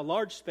had to have a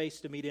large space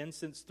to meet in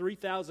since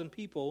 3,000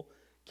 people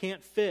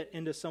can't fit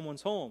into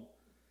someone's home.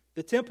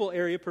 The temple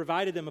area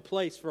provided them a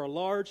place for a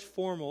large,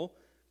 formal,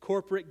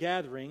 corporate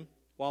gathering,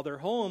 while their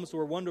homes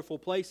were wonderful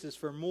places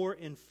for more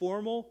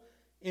informal,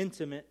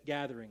 intimate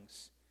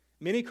gatherings.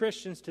 Many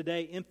Christians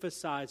today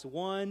emphasize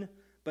one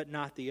but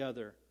not the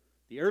other.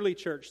 The early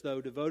church,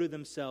 though, devoted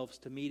themselves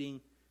to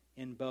meeting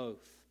in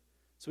both.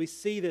 So we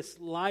see this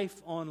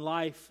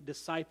life-on-life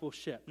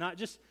discipleship, not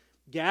just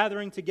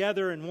gathering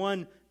together in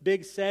one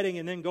big setting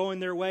and then going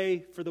their way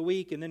for the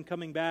week and then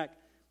coming back.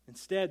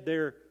 Instead,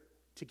 they're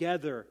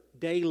together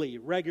daily,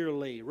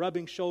 regularly,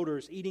 rubbing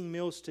shoulders, eating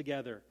meals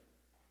together.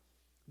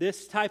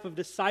 This type of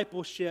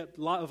discipleship,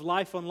 of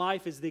life on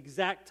life, is the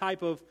exact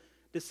type of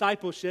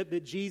discipleship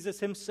that Jesus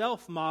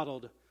himself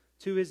modeled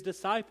to his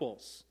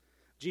disciples.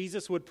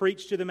 Jesus would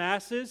preach to the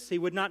masses. He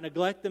would not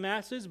neglect the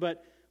masses,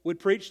 but would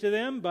preach to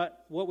them.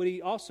 But what would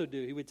he also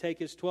do? He would take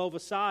his 12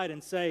 aside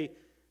and say,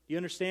 do you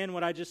understand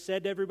what I just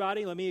said to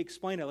everybody? Let me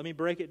explain it. Let me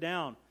break it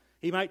down.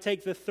 He might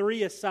take the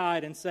 3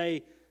 aside and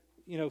say,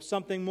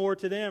 something more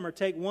to them, or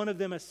take one of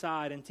them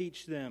aside and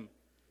teach them.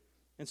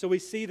 And so we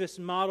see this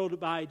modeled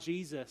by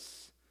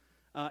Jesus.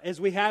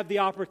 As we have the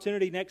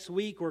opportunity next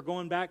week, we're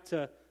going back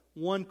to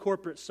one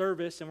corporate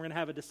service, and we're going to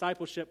have a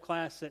discipleship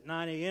class at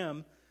 9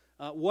 a.m.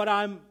 What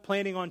I'm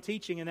planning on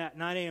teaching in that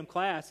 9 a.m.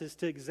 class is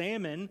to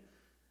examine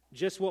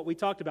just what we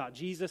talked about,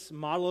 Jesus'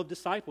 model of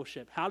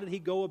discipleship. How did he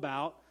go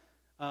about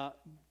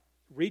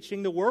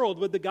reaching the world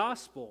with the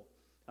gospel?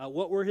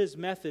 What were his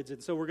methods?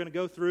 And so we're going to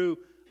go through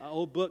an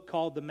old book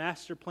called The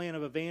Master Plan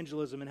of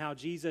Evangelism and how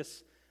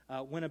Jesus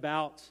went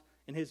about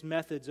in his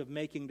methods of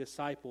making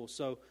disciples.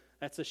 So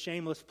that's a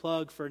shameless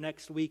plug for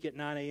next week at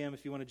 9 a.m.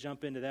 If you want to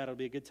jump into that, it'll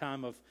be a good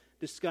time of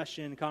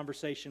discussion,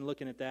 conversation,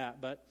 looking at that.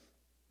 But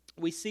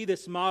we see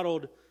this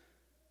modeled,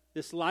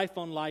 this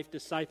life-on-life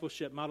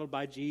discipleship modeled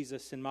by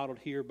Jesus and modeled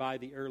here by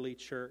the early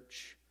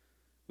church,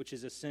 which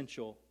is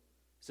essential.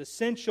 It's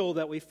essential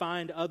that we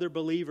find other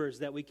believers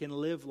that we can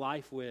live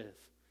life with,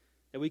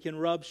 that we can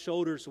rub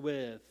shoulders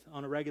with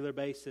on a regular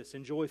basis,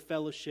 enjoy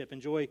fellowship,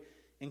 enjoy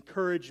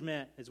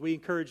encouragement as we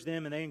encourage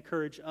them and they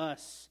encourage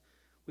us.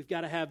 We've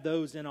got to have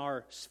those in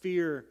our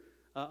sphere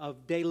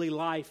of daily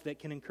life that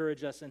can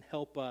encourage us and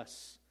help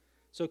us.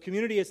 So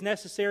community is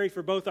necessary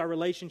for both our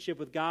relationship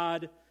with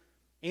God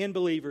and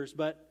believers.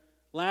 But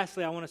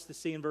lastly, I want us to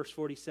see in verse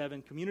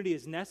 47, community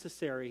is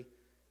necessary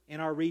in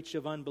our reach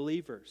of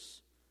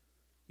unbelievers.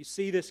 You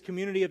see this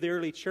community of the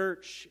early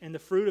church, and the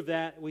fruit of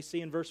that we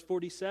see in verse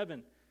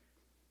 47.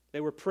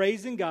 They were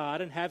praising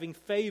God and having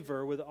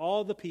favor with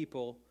all the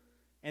people,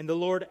 and the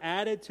Lord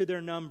added to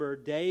their number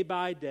day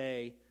by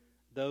day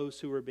those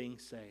who were being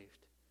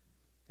saved.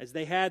 As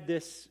they had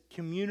this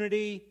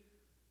community,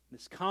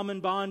 this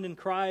common bond in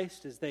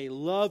Christ, as they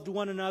loved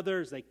one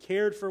another, as they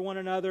cared for one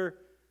another,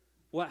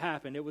 what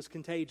happened? It was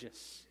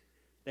contagious.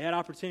 They had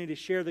opportunity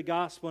to share the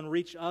gospel and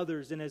reach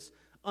others, and as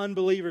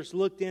unbelievers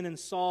looked in and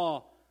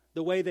saw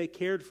the way they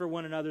cared for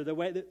one another, the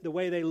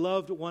way they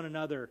loved one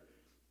another,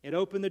 it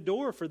opened the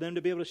door for them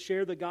to be able to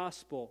share the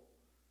gospel.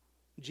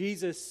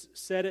 Jesus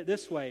said it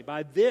this way,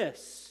 by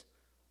this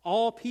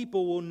all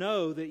people will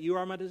know that you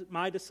are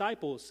my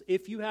disciples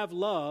if you have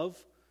love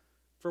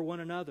for one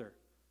another.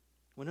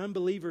 When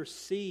unbelievers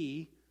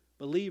see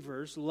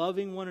believers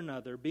loving one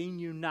another, being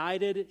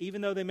united,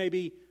 even though they may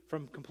be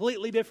from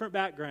completely different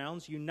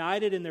backgrounds,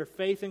 united in their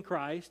faith in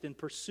Christ, in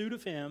pursuit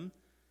of Him,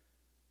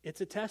 it's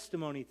a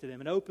testimony to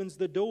them. It opens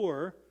the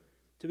door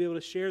to be able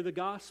to share the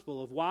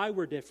gospel of why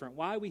we're different,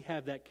 why we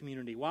have that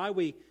community, why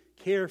we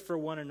care for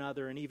one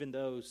another and even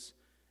those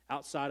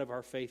outside of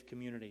our faith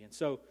community. And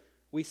so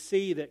we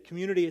see that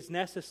community is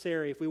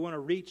necessary if we want to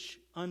reach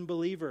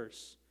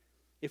unbelievers.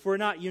 If we're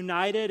not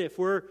united, if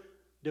we're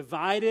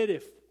divided,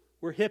 if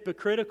we're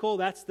hypocritical,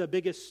 that's the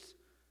biggest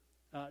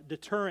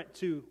deterrent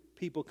to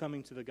people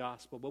coming to the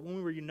gospel. But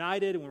when we're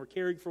united and when we're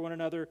caring for one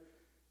another,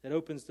 that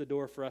opens the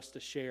door for us to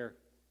share.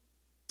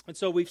 And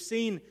so we've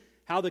seen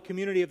how the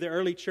community of the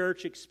early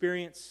church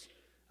experience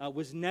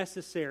was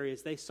necessary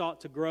as they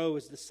sought to grow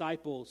as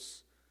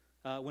disciples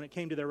when it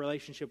came to their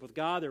relationship with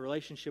God, their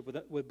relationship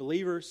with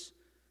believers,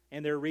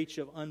 and their reach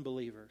of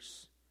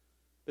unbelievers.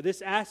 But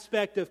this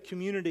aspect of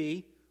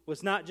community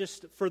was not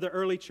just for the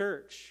early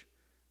church.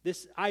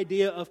 This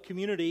idea of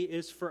community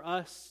is for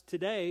us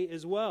today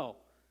as well.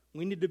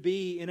 We need to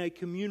be in a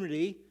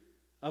community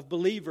of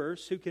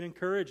believers who can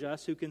encourage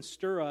us, who can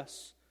stir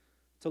us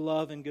to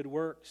love and good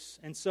works.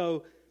 And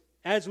so,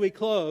 as we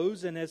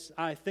close, and as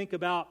I think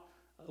about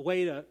a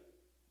way to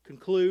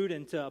conclude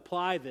and to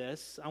apply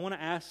this, I want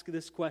to ask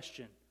this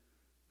question.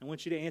 I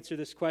want you to answer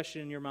this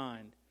question in your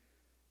mind.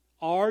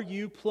 Are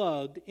you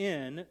plugged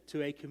in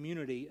to a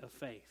community of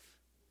faith?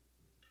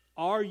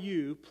 Are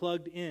you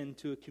plugged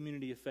into a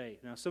community of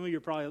faith? Now, some of you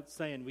are probably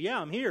saying, well, yeah,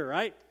 I'm here,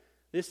 right?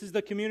 This is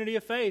the community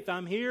of faith.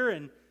 I'm here,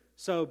 and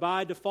so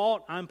by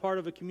default, I'm part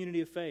of a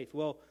community of faith.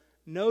 Well,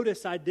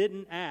 notice I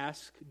didn't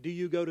ask, do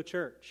you go to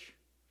church?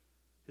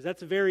 Because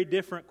that's a very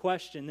different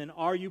question than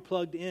are you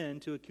plugged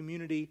into a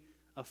community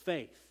of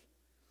faith?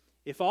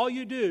 If all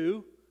you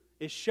do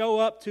is show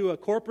up to a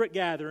corporate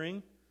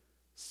gathering,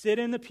 sit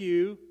in the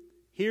pew,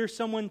 hear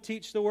someone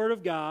teach the Word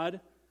of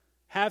God,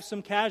 have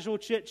some casual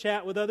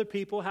chit-chat with other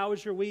people. How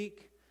was your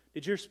week?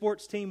 Did your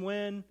sports team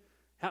win?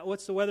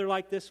 What's the weather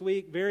like this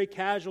week? Very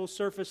casual,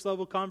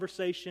 surface-level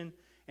conversation.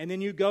 And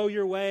then you go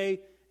your way,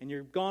 and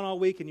you're gone all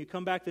week, and you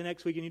come back the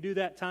next week, and you do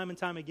that time and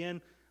time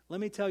again. Let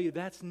me tell you,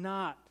 that's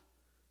not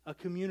a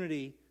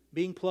community,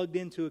 being plugged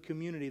into a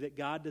community that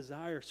God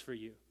desires for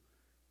you.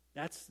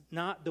 That's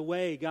not the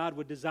way God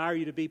would desire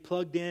you to be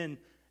plugged in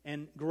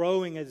and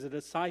growing as a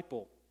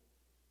disciple.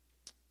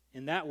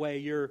 In that way,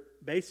 you're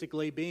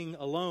basically being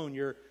alone.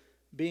 You're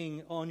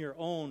being on your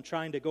own,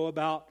 trying to go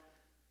about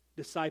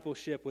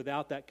discipleship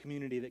without that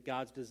community that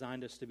God's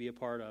designed us to be a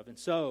part of. And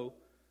so,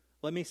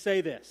 let me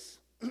say this.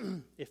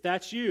 If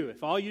that's you,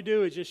 if all you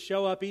do is just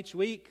show up each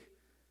week,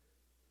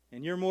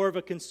 and you're more of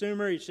a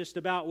consumer, it's just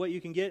about what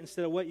you can get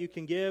instead of what you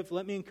can give,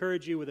 let me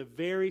encourage you with a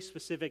very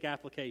specific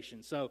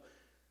application. So,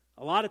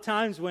 a lot of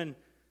times when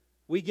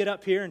we get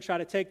up here and try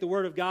to take the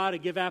Word of God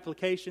and give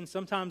applications,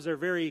 sometimes they're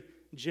very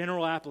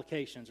general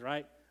applications,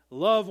 right?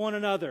 Love one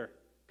another.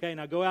 Okay,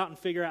 now go out and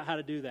figure out how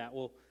to do that.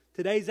 Well,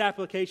 today's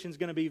application is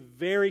going to be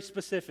very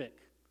specific,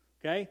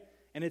 okay?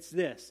 And it's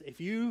this.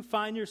 If you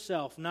find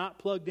yourself not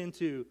plugged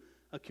into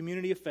a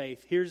community of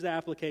faith, here's the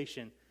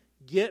application.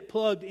 Get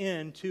plugged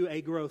into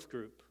a growth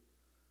group.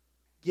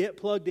 Get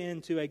plugged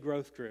into a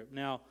growth group.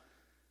 Now,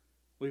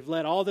 we've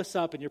led all this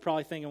up, and you're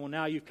probably thinking, well,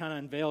 now you've kind of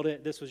unveiled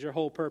it. This was your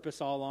whole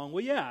purpose all along.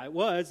 Well, yeah, it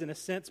was in a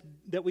sense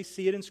that we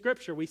see it in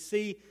Scripture. We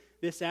see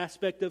this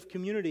aspect of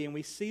community, and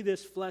we see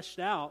this fleshed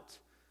out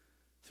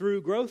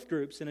through growth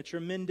groups in a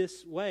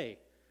tremendous way.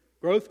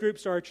 Growth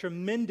groups are a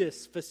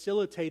tremendous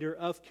facilitator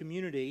of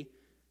community,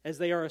 as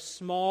they are a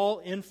small,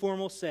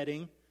 informal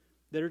setting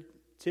that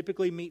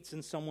typically meets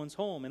in someone's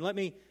home. And let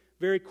me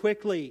very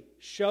quickly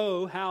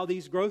show how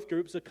these growth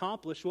groups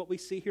accomplish what we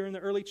see here in the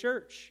early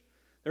church.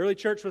 The early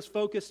church was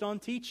focused on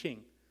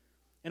teaching.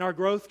 In our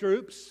growth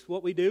groups,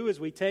 what we do is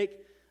we take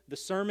the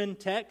sermon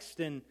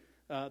text and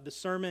the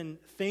sermon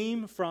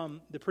theme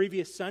from the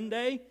previous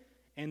Sunday,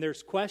 and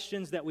there's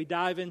questions that we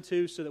dive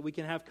into so that we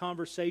can have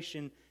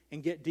conversation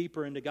and get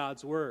deeper into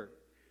God's Word.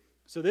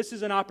 So this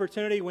is an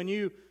opportunity when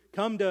you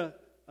come to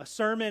a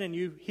sermon and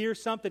you hear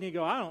something and you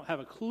go, I don't have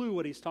a clue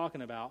what he's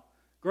talking about.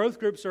 Growth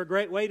groups are a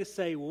great way to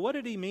say, well, what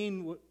did he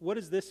mean? What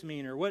does this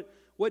mean? Or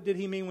what did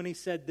he mean when he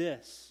said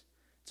this?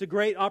 It's a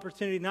great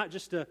opportunity not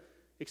just to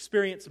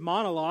experience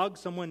monologue,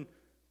 someone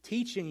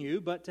teaching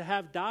you, but to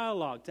have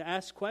dialogue, to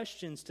ask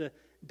questions, to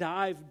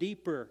dive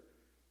deeper.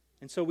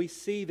 And so we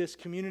see this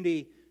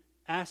community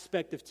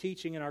aspect of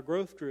teaching in our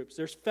growth groups.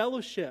 There's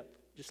fellowship,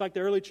 just like the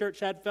early church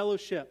had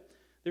fellowship.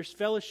 There's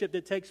fellowship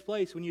that takes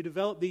place when you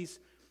develop these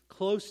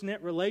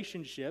close-knit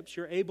relationships.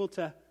 You're able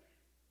to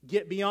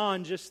get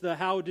beyond just the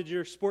how did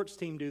your sports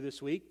team do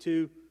this week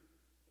to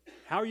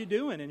how are you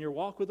doing in your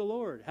walk with the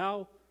Lord?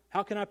 How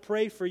can I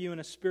pray for you in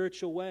a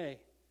spiritual way?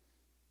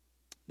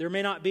 There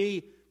may not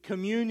be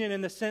communion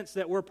in the sense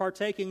that we're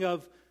partaking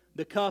of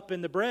the cup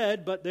and the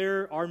bread, but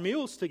there are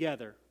meals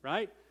together,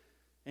 right?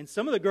 And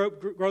some of the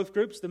growth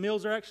groups, the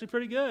meals are actually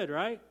pretty good,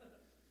 right?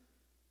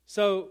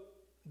 So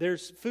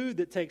there's food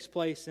that takes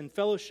place and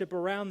fellowship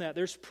around that.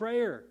 There's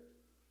prayer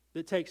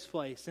that takes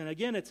place. And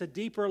again, it's a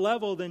deeper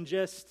level than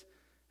just,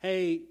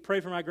 hey, pray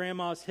for my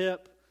grandma's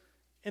hip.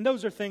 And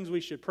those are things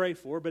we should pray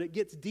for, but it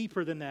gets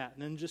deeper than that.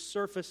 And then just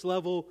surface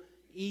level,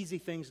 easy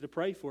things to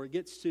pray for. It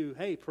gets to,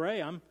 hey,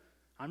 pray, I'm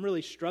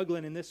really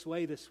struggling in this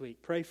way this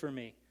week. Pray for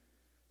me.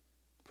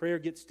 Prayer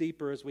gets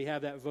deeper as we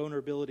have that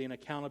vulnerability and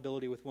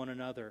accountability with one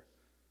another.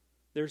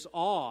 There's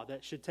awe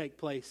that should take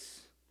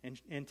place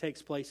and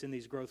takes place in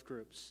these growth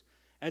groups.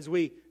 As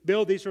we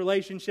build these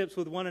relationships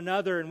with one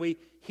another and we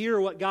hear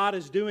what God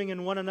is doing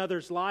in one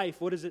another's life,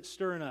 what is it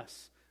stirring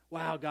us?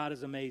 Wow, God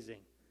is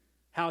amazing.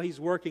 How He's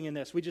working in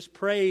this. We just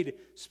prayed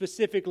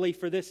specifically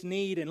for this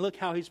need, and look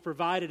how He's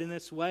provided in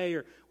this way.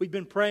 Or we've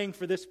been praying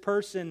for this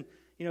person,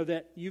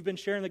 that you've been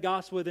sharing the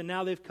gospel with, and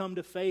now they've come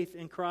to faith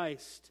in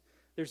Christ.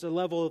 There's a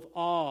level of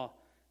awe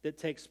that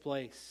takes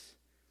place.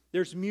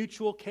 There's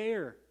mutual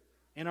care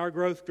in our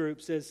growth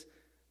groups as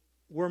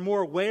we're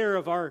more aware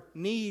of our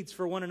needs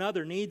for one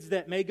another, needs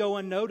that may go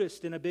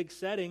unnoticed in a big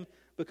setting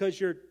because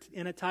you're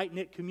in a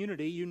tight-knit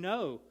community. You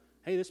know,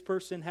 hey, this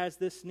person has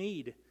this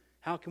need.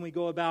 How can we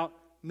go about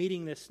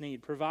meeting this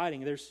need,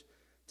 providing? There's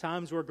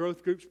times where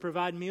growth groups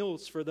provide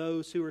meals for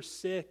those who are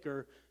sick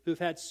or who've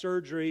had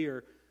surgery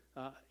or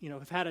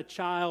have had a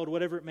child,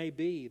 whatever it may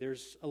be.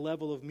 There's a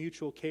level of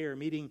mutual care,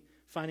 meeting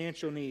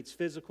financial needs,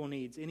 physical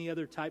needs, any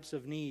other types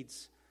of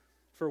needs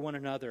for one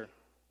another.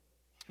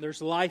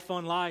 There's life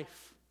on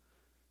life,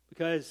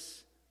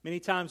 because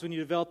many times when you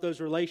develop those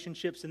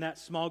relationships in that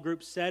small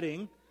group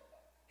setting,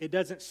 it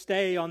doesn't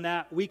stay on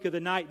that week of the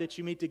night that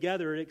you meet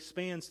together. It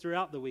expands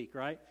throughout the week,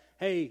 right?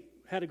 Hey,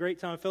 had a great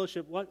time of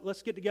fellowship.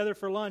 Let's get together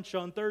for lunch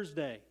on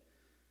Thursday.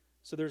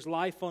 So there's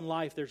life on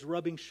life. There's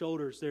rubbing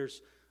shoulders.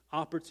 There's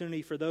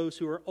opportunity for those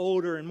who are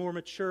older and more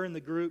mature in the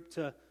group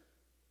to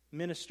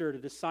minister, to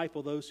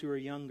disciple those who are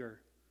younger.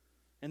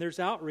 And there's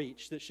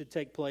outreach that should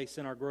take place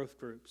in our growth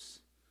groups.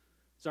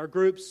 As our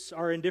groups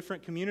are in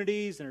different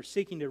communities and are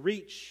seeking to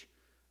reach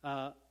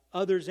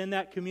others in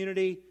that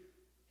community,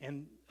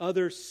 and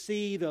others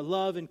see the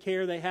love and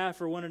care they have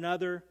for one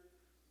another,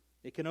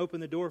 it can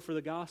open the door for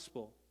the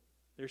gospel.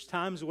 There's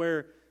times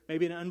where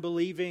maybe an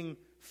unbelieving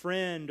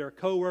friend or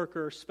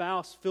coworker or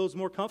spouse feels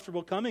more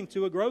comfortable coming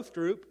to a growth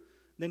group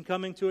than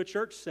coming to a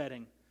church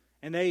setting.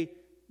 And they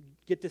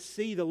get to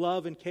see the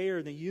love and care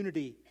and the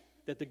unity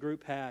that the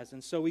group has.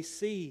 And so we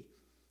see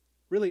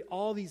really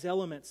all these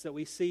elements that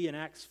we see in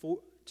Acts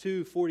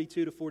 2,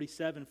 42 to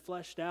 47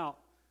 fleshed out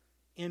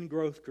in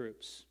growth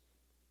groups.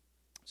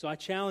 So I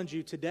challenge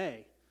you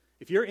today,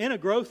 if you're in a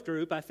growth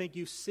group, I think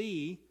you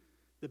see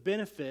the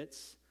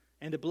benefits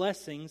and the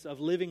blessings of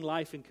living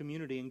life in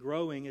community and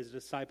growing as a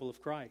disciple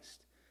of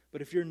Christ.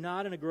 But if you're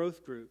not in a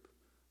growth group,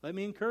 let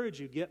me encourage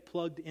you, get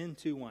plugged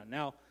into one.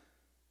 Now,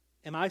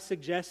 am I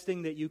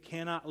suggesting that you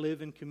cannot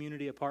live in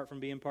community apart from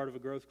being part of a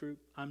growth group?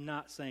 I'm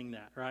not saying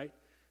that, right?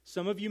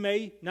 Some of you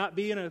may not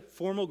be in a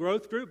formal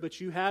growth group, but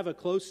you have a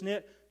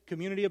close-knit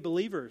community of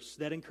believers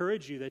that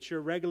encourage you, that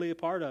you're regularly a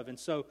part of. And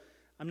so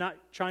I'm not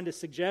trying to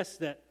suggest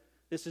that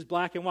this is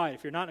black and white.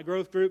 If you're not in a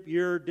growth group,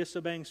 you're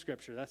disobeying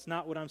Scripture. That's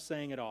not what I'm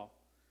saying at all.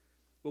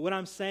 But what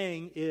I'm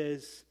saying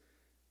is,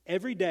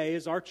 every day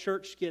as our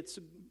church gets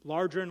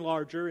larger and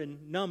larger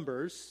in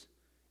numbers,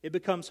 it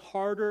becomes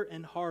harder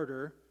and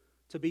harder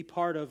to be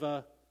part of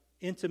an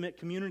intimate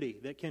community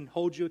that can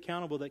hold you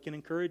accountable, that can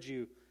encourage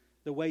you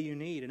the way you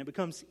need. And it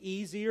becomes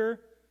easier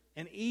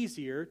and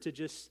easier to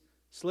just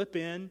slip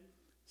in,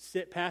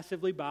 sit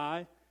passively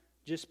by,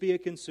 just be a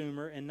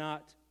consumer, and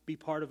not be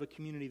part of a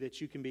community that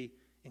you can be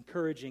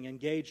encouraging,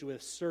 engaged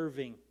with,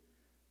 serving.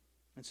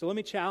 And so let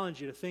me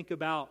challenge you to think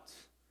about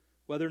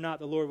whether or not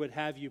the Lord would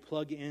have you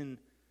plug in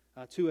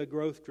to a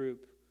growth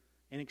group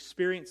and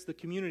experience the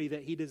community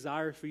that He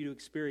desires for you to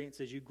experience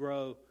as you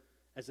grow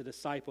as a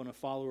disciple and a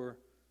follower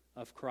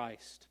of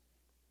Christ.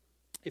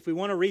 If we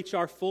want to reach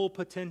our full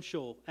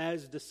potential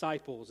as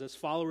disciples, as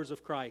followers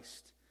of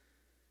Christ,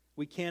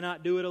 we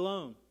cannot do it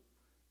alone.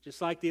 Just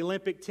like the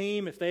Olympic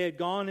team, if they had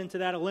gone into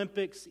that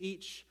Olympics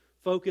each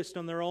focused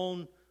on their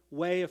own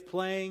way of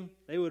playing,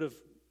 they would have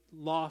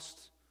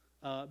lost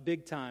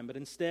big time. But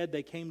instead,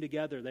 they came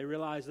together. They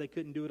realized they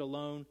couldn't do it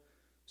alone,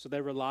 so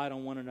they relied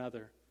on one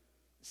another.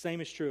 The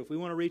same is true. If we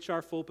want to reach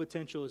our full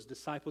potential as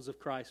disciples of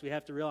Christ, we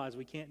have to realize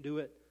we can't do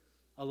it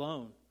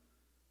alone.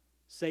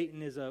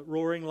 Satan is a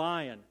roaring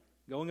lion,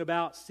 going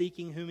about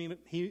seeking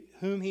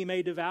whom he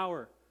may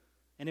devour.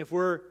 And if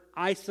we're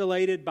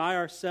isolated by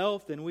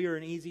ourselves, then we are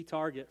an easy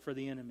target for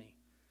the enemy.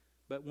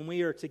 But when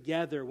we are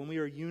together, when we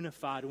are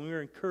unified, when we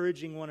are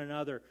encouraging one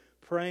another,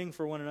 praying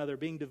for one another,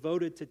 being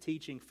devoted to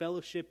teaching,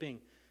 fellowshipping,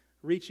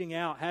 reaching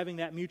out, having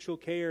that mutual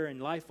care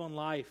and life on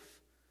life,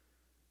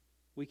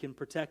 we can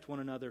protect one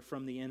another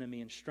from the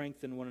enemy and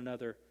strengthen one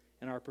another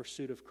in our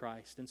pursuit of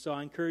Christ. And so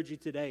I encourage you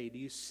today, do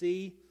you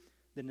see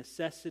the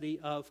necessity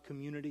of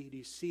community? Do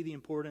you see the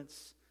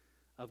importance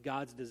of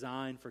God's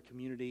design for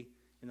community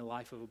in the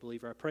life of a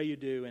believer? I pray you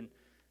do. And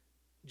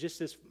just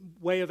this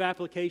way of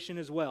application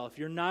as well. If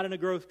you're not in a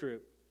growth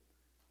group,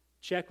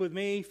 check with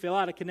me, fill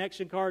out a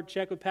connection card,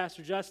 check with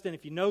Pastor Justin.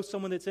 If you know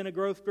someone that's in a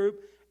growth group,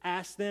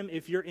 ask them.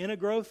 If you're in a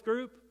growth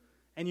group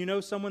and you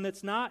know someone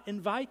that's not,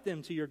 invite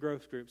them to your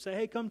growth group. Say,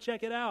 hey, come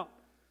check it out.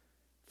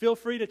 Feel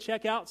free to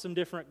check out some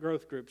different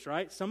growth groups,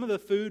 right? Some of the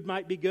food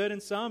might be good in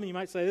some, and you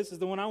might say, this is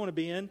the one I want to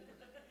be in.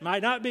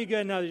 Might not be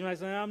good in others. You might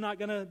say, I'm not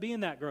going to be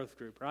in that growth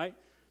group, right?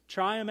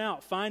 Try them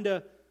out. Find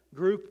a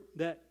group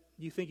that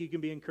you think you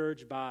can be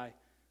encouraged by.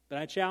 But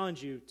I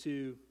challenge you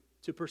to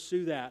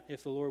pursue that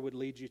if the Lord would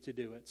lead you to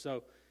do it.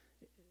 So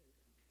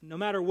no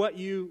matter where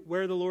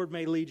the Lord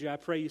may lead you, I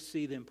pray you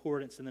see the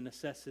importance and the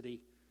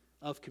necessity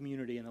of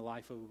community in the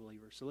life of a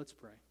believer. So let's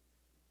pray.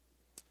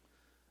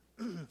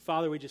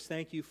 Father, we just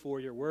thank you for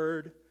your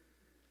word.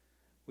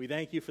 We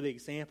thank you for the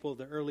example of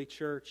the early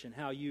church and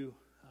how you,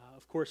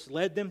 of course,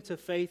 led them to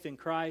faith in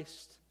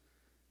Christ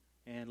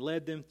and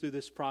led them through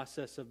this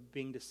process of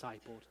being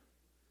discipled.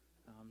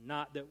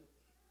 Not that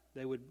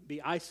they would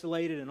be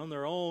isolated and on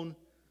their own,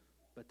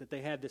 but that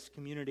they had this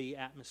community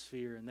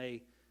atmosphere and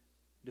they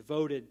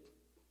devoted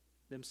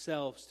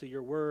themselves to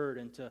your word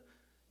and to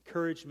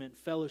encouragement,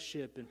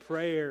 fellowship, and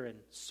prayer and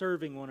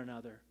serving one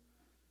another.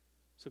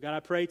 So God, I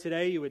pray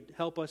today you would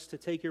help us to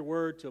take your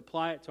word, to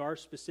apply it to our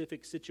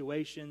specific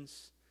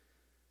situations,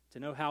 to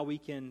know how we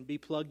can be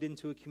plugged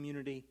into a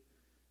community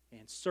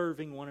and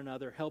serving one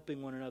another,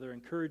 helping one another,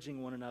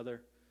 encouraging one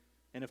another,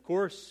 and of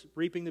course,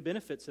 reaping the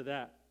benefits of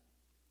that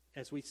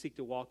as we seek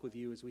to walk with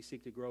you, as we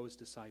seek to grow as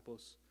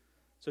disciples.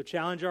 So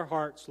challenge our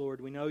hearts, Lord.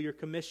 We know your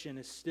commission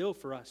is still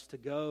for us to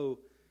go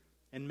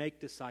and make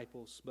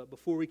disciples. But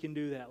before we can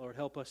do that, Lord,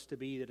 help us to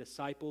be the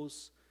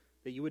disciples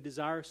that you would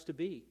desire us to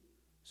be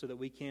so that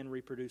we can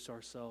reproduce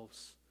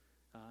ourselves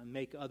and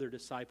make other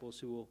disciples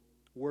who will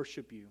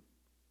worship you.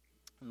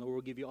 And Lord,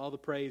 we'll give you all the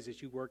praise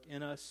as you work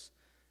in us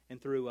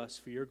and through us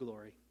for your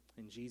glory.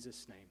 In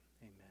Jesus' name.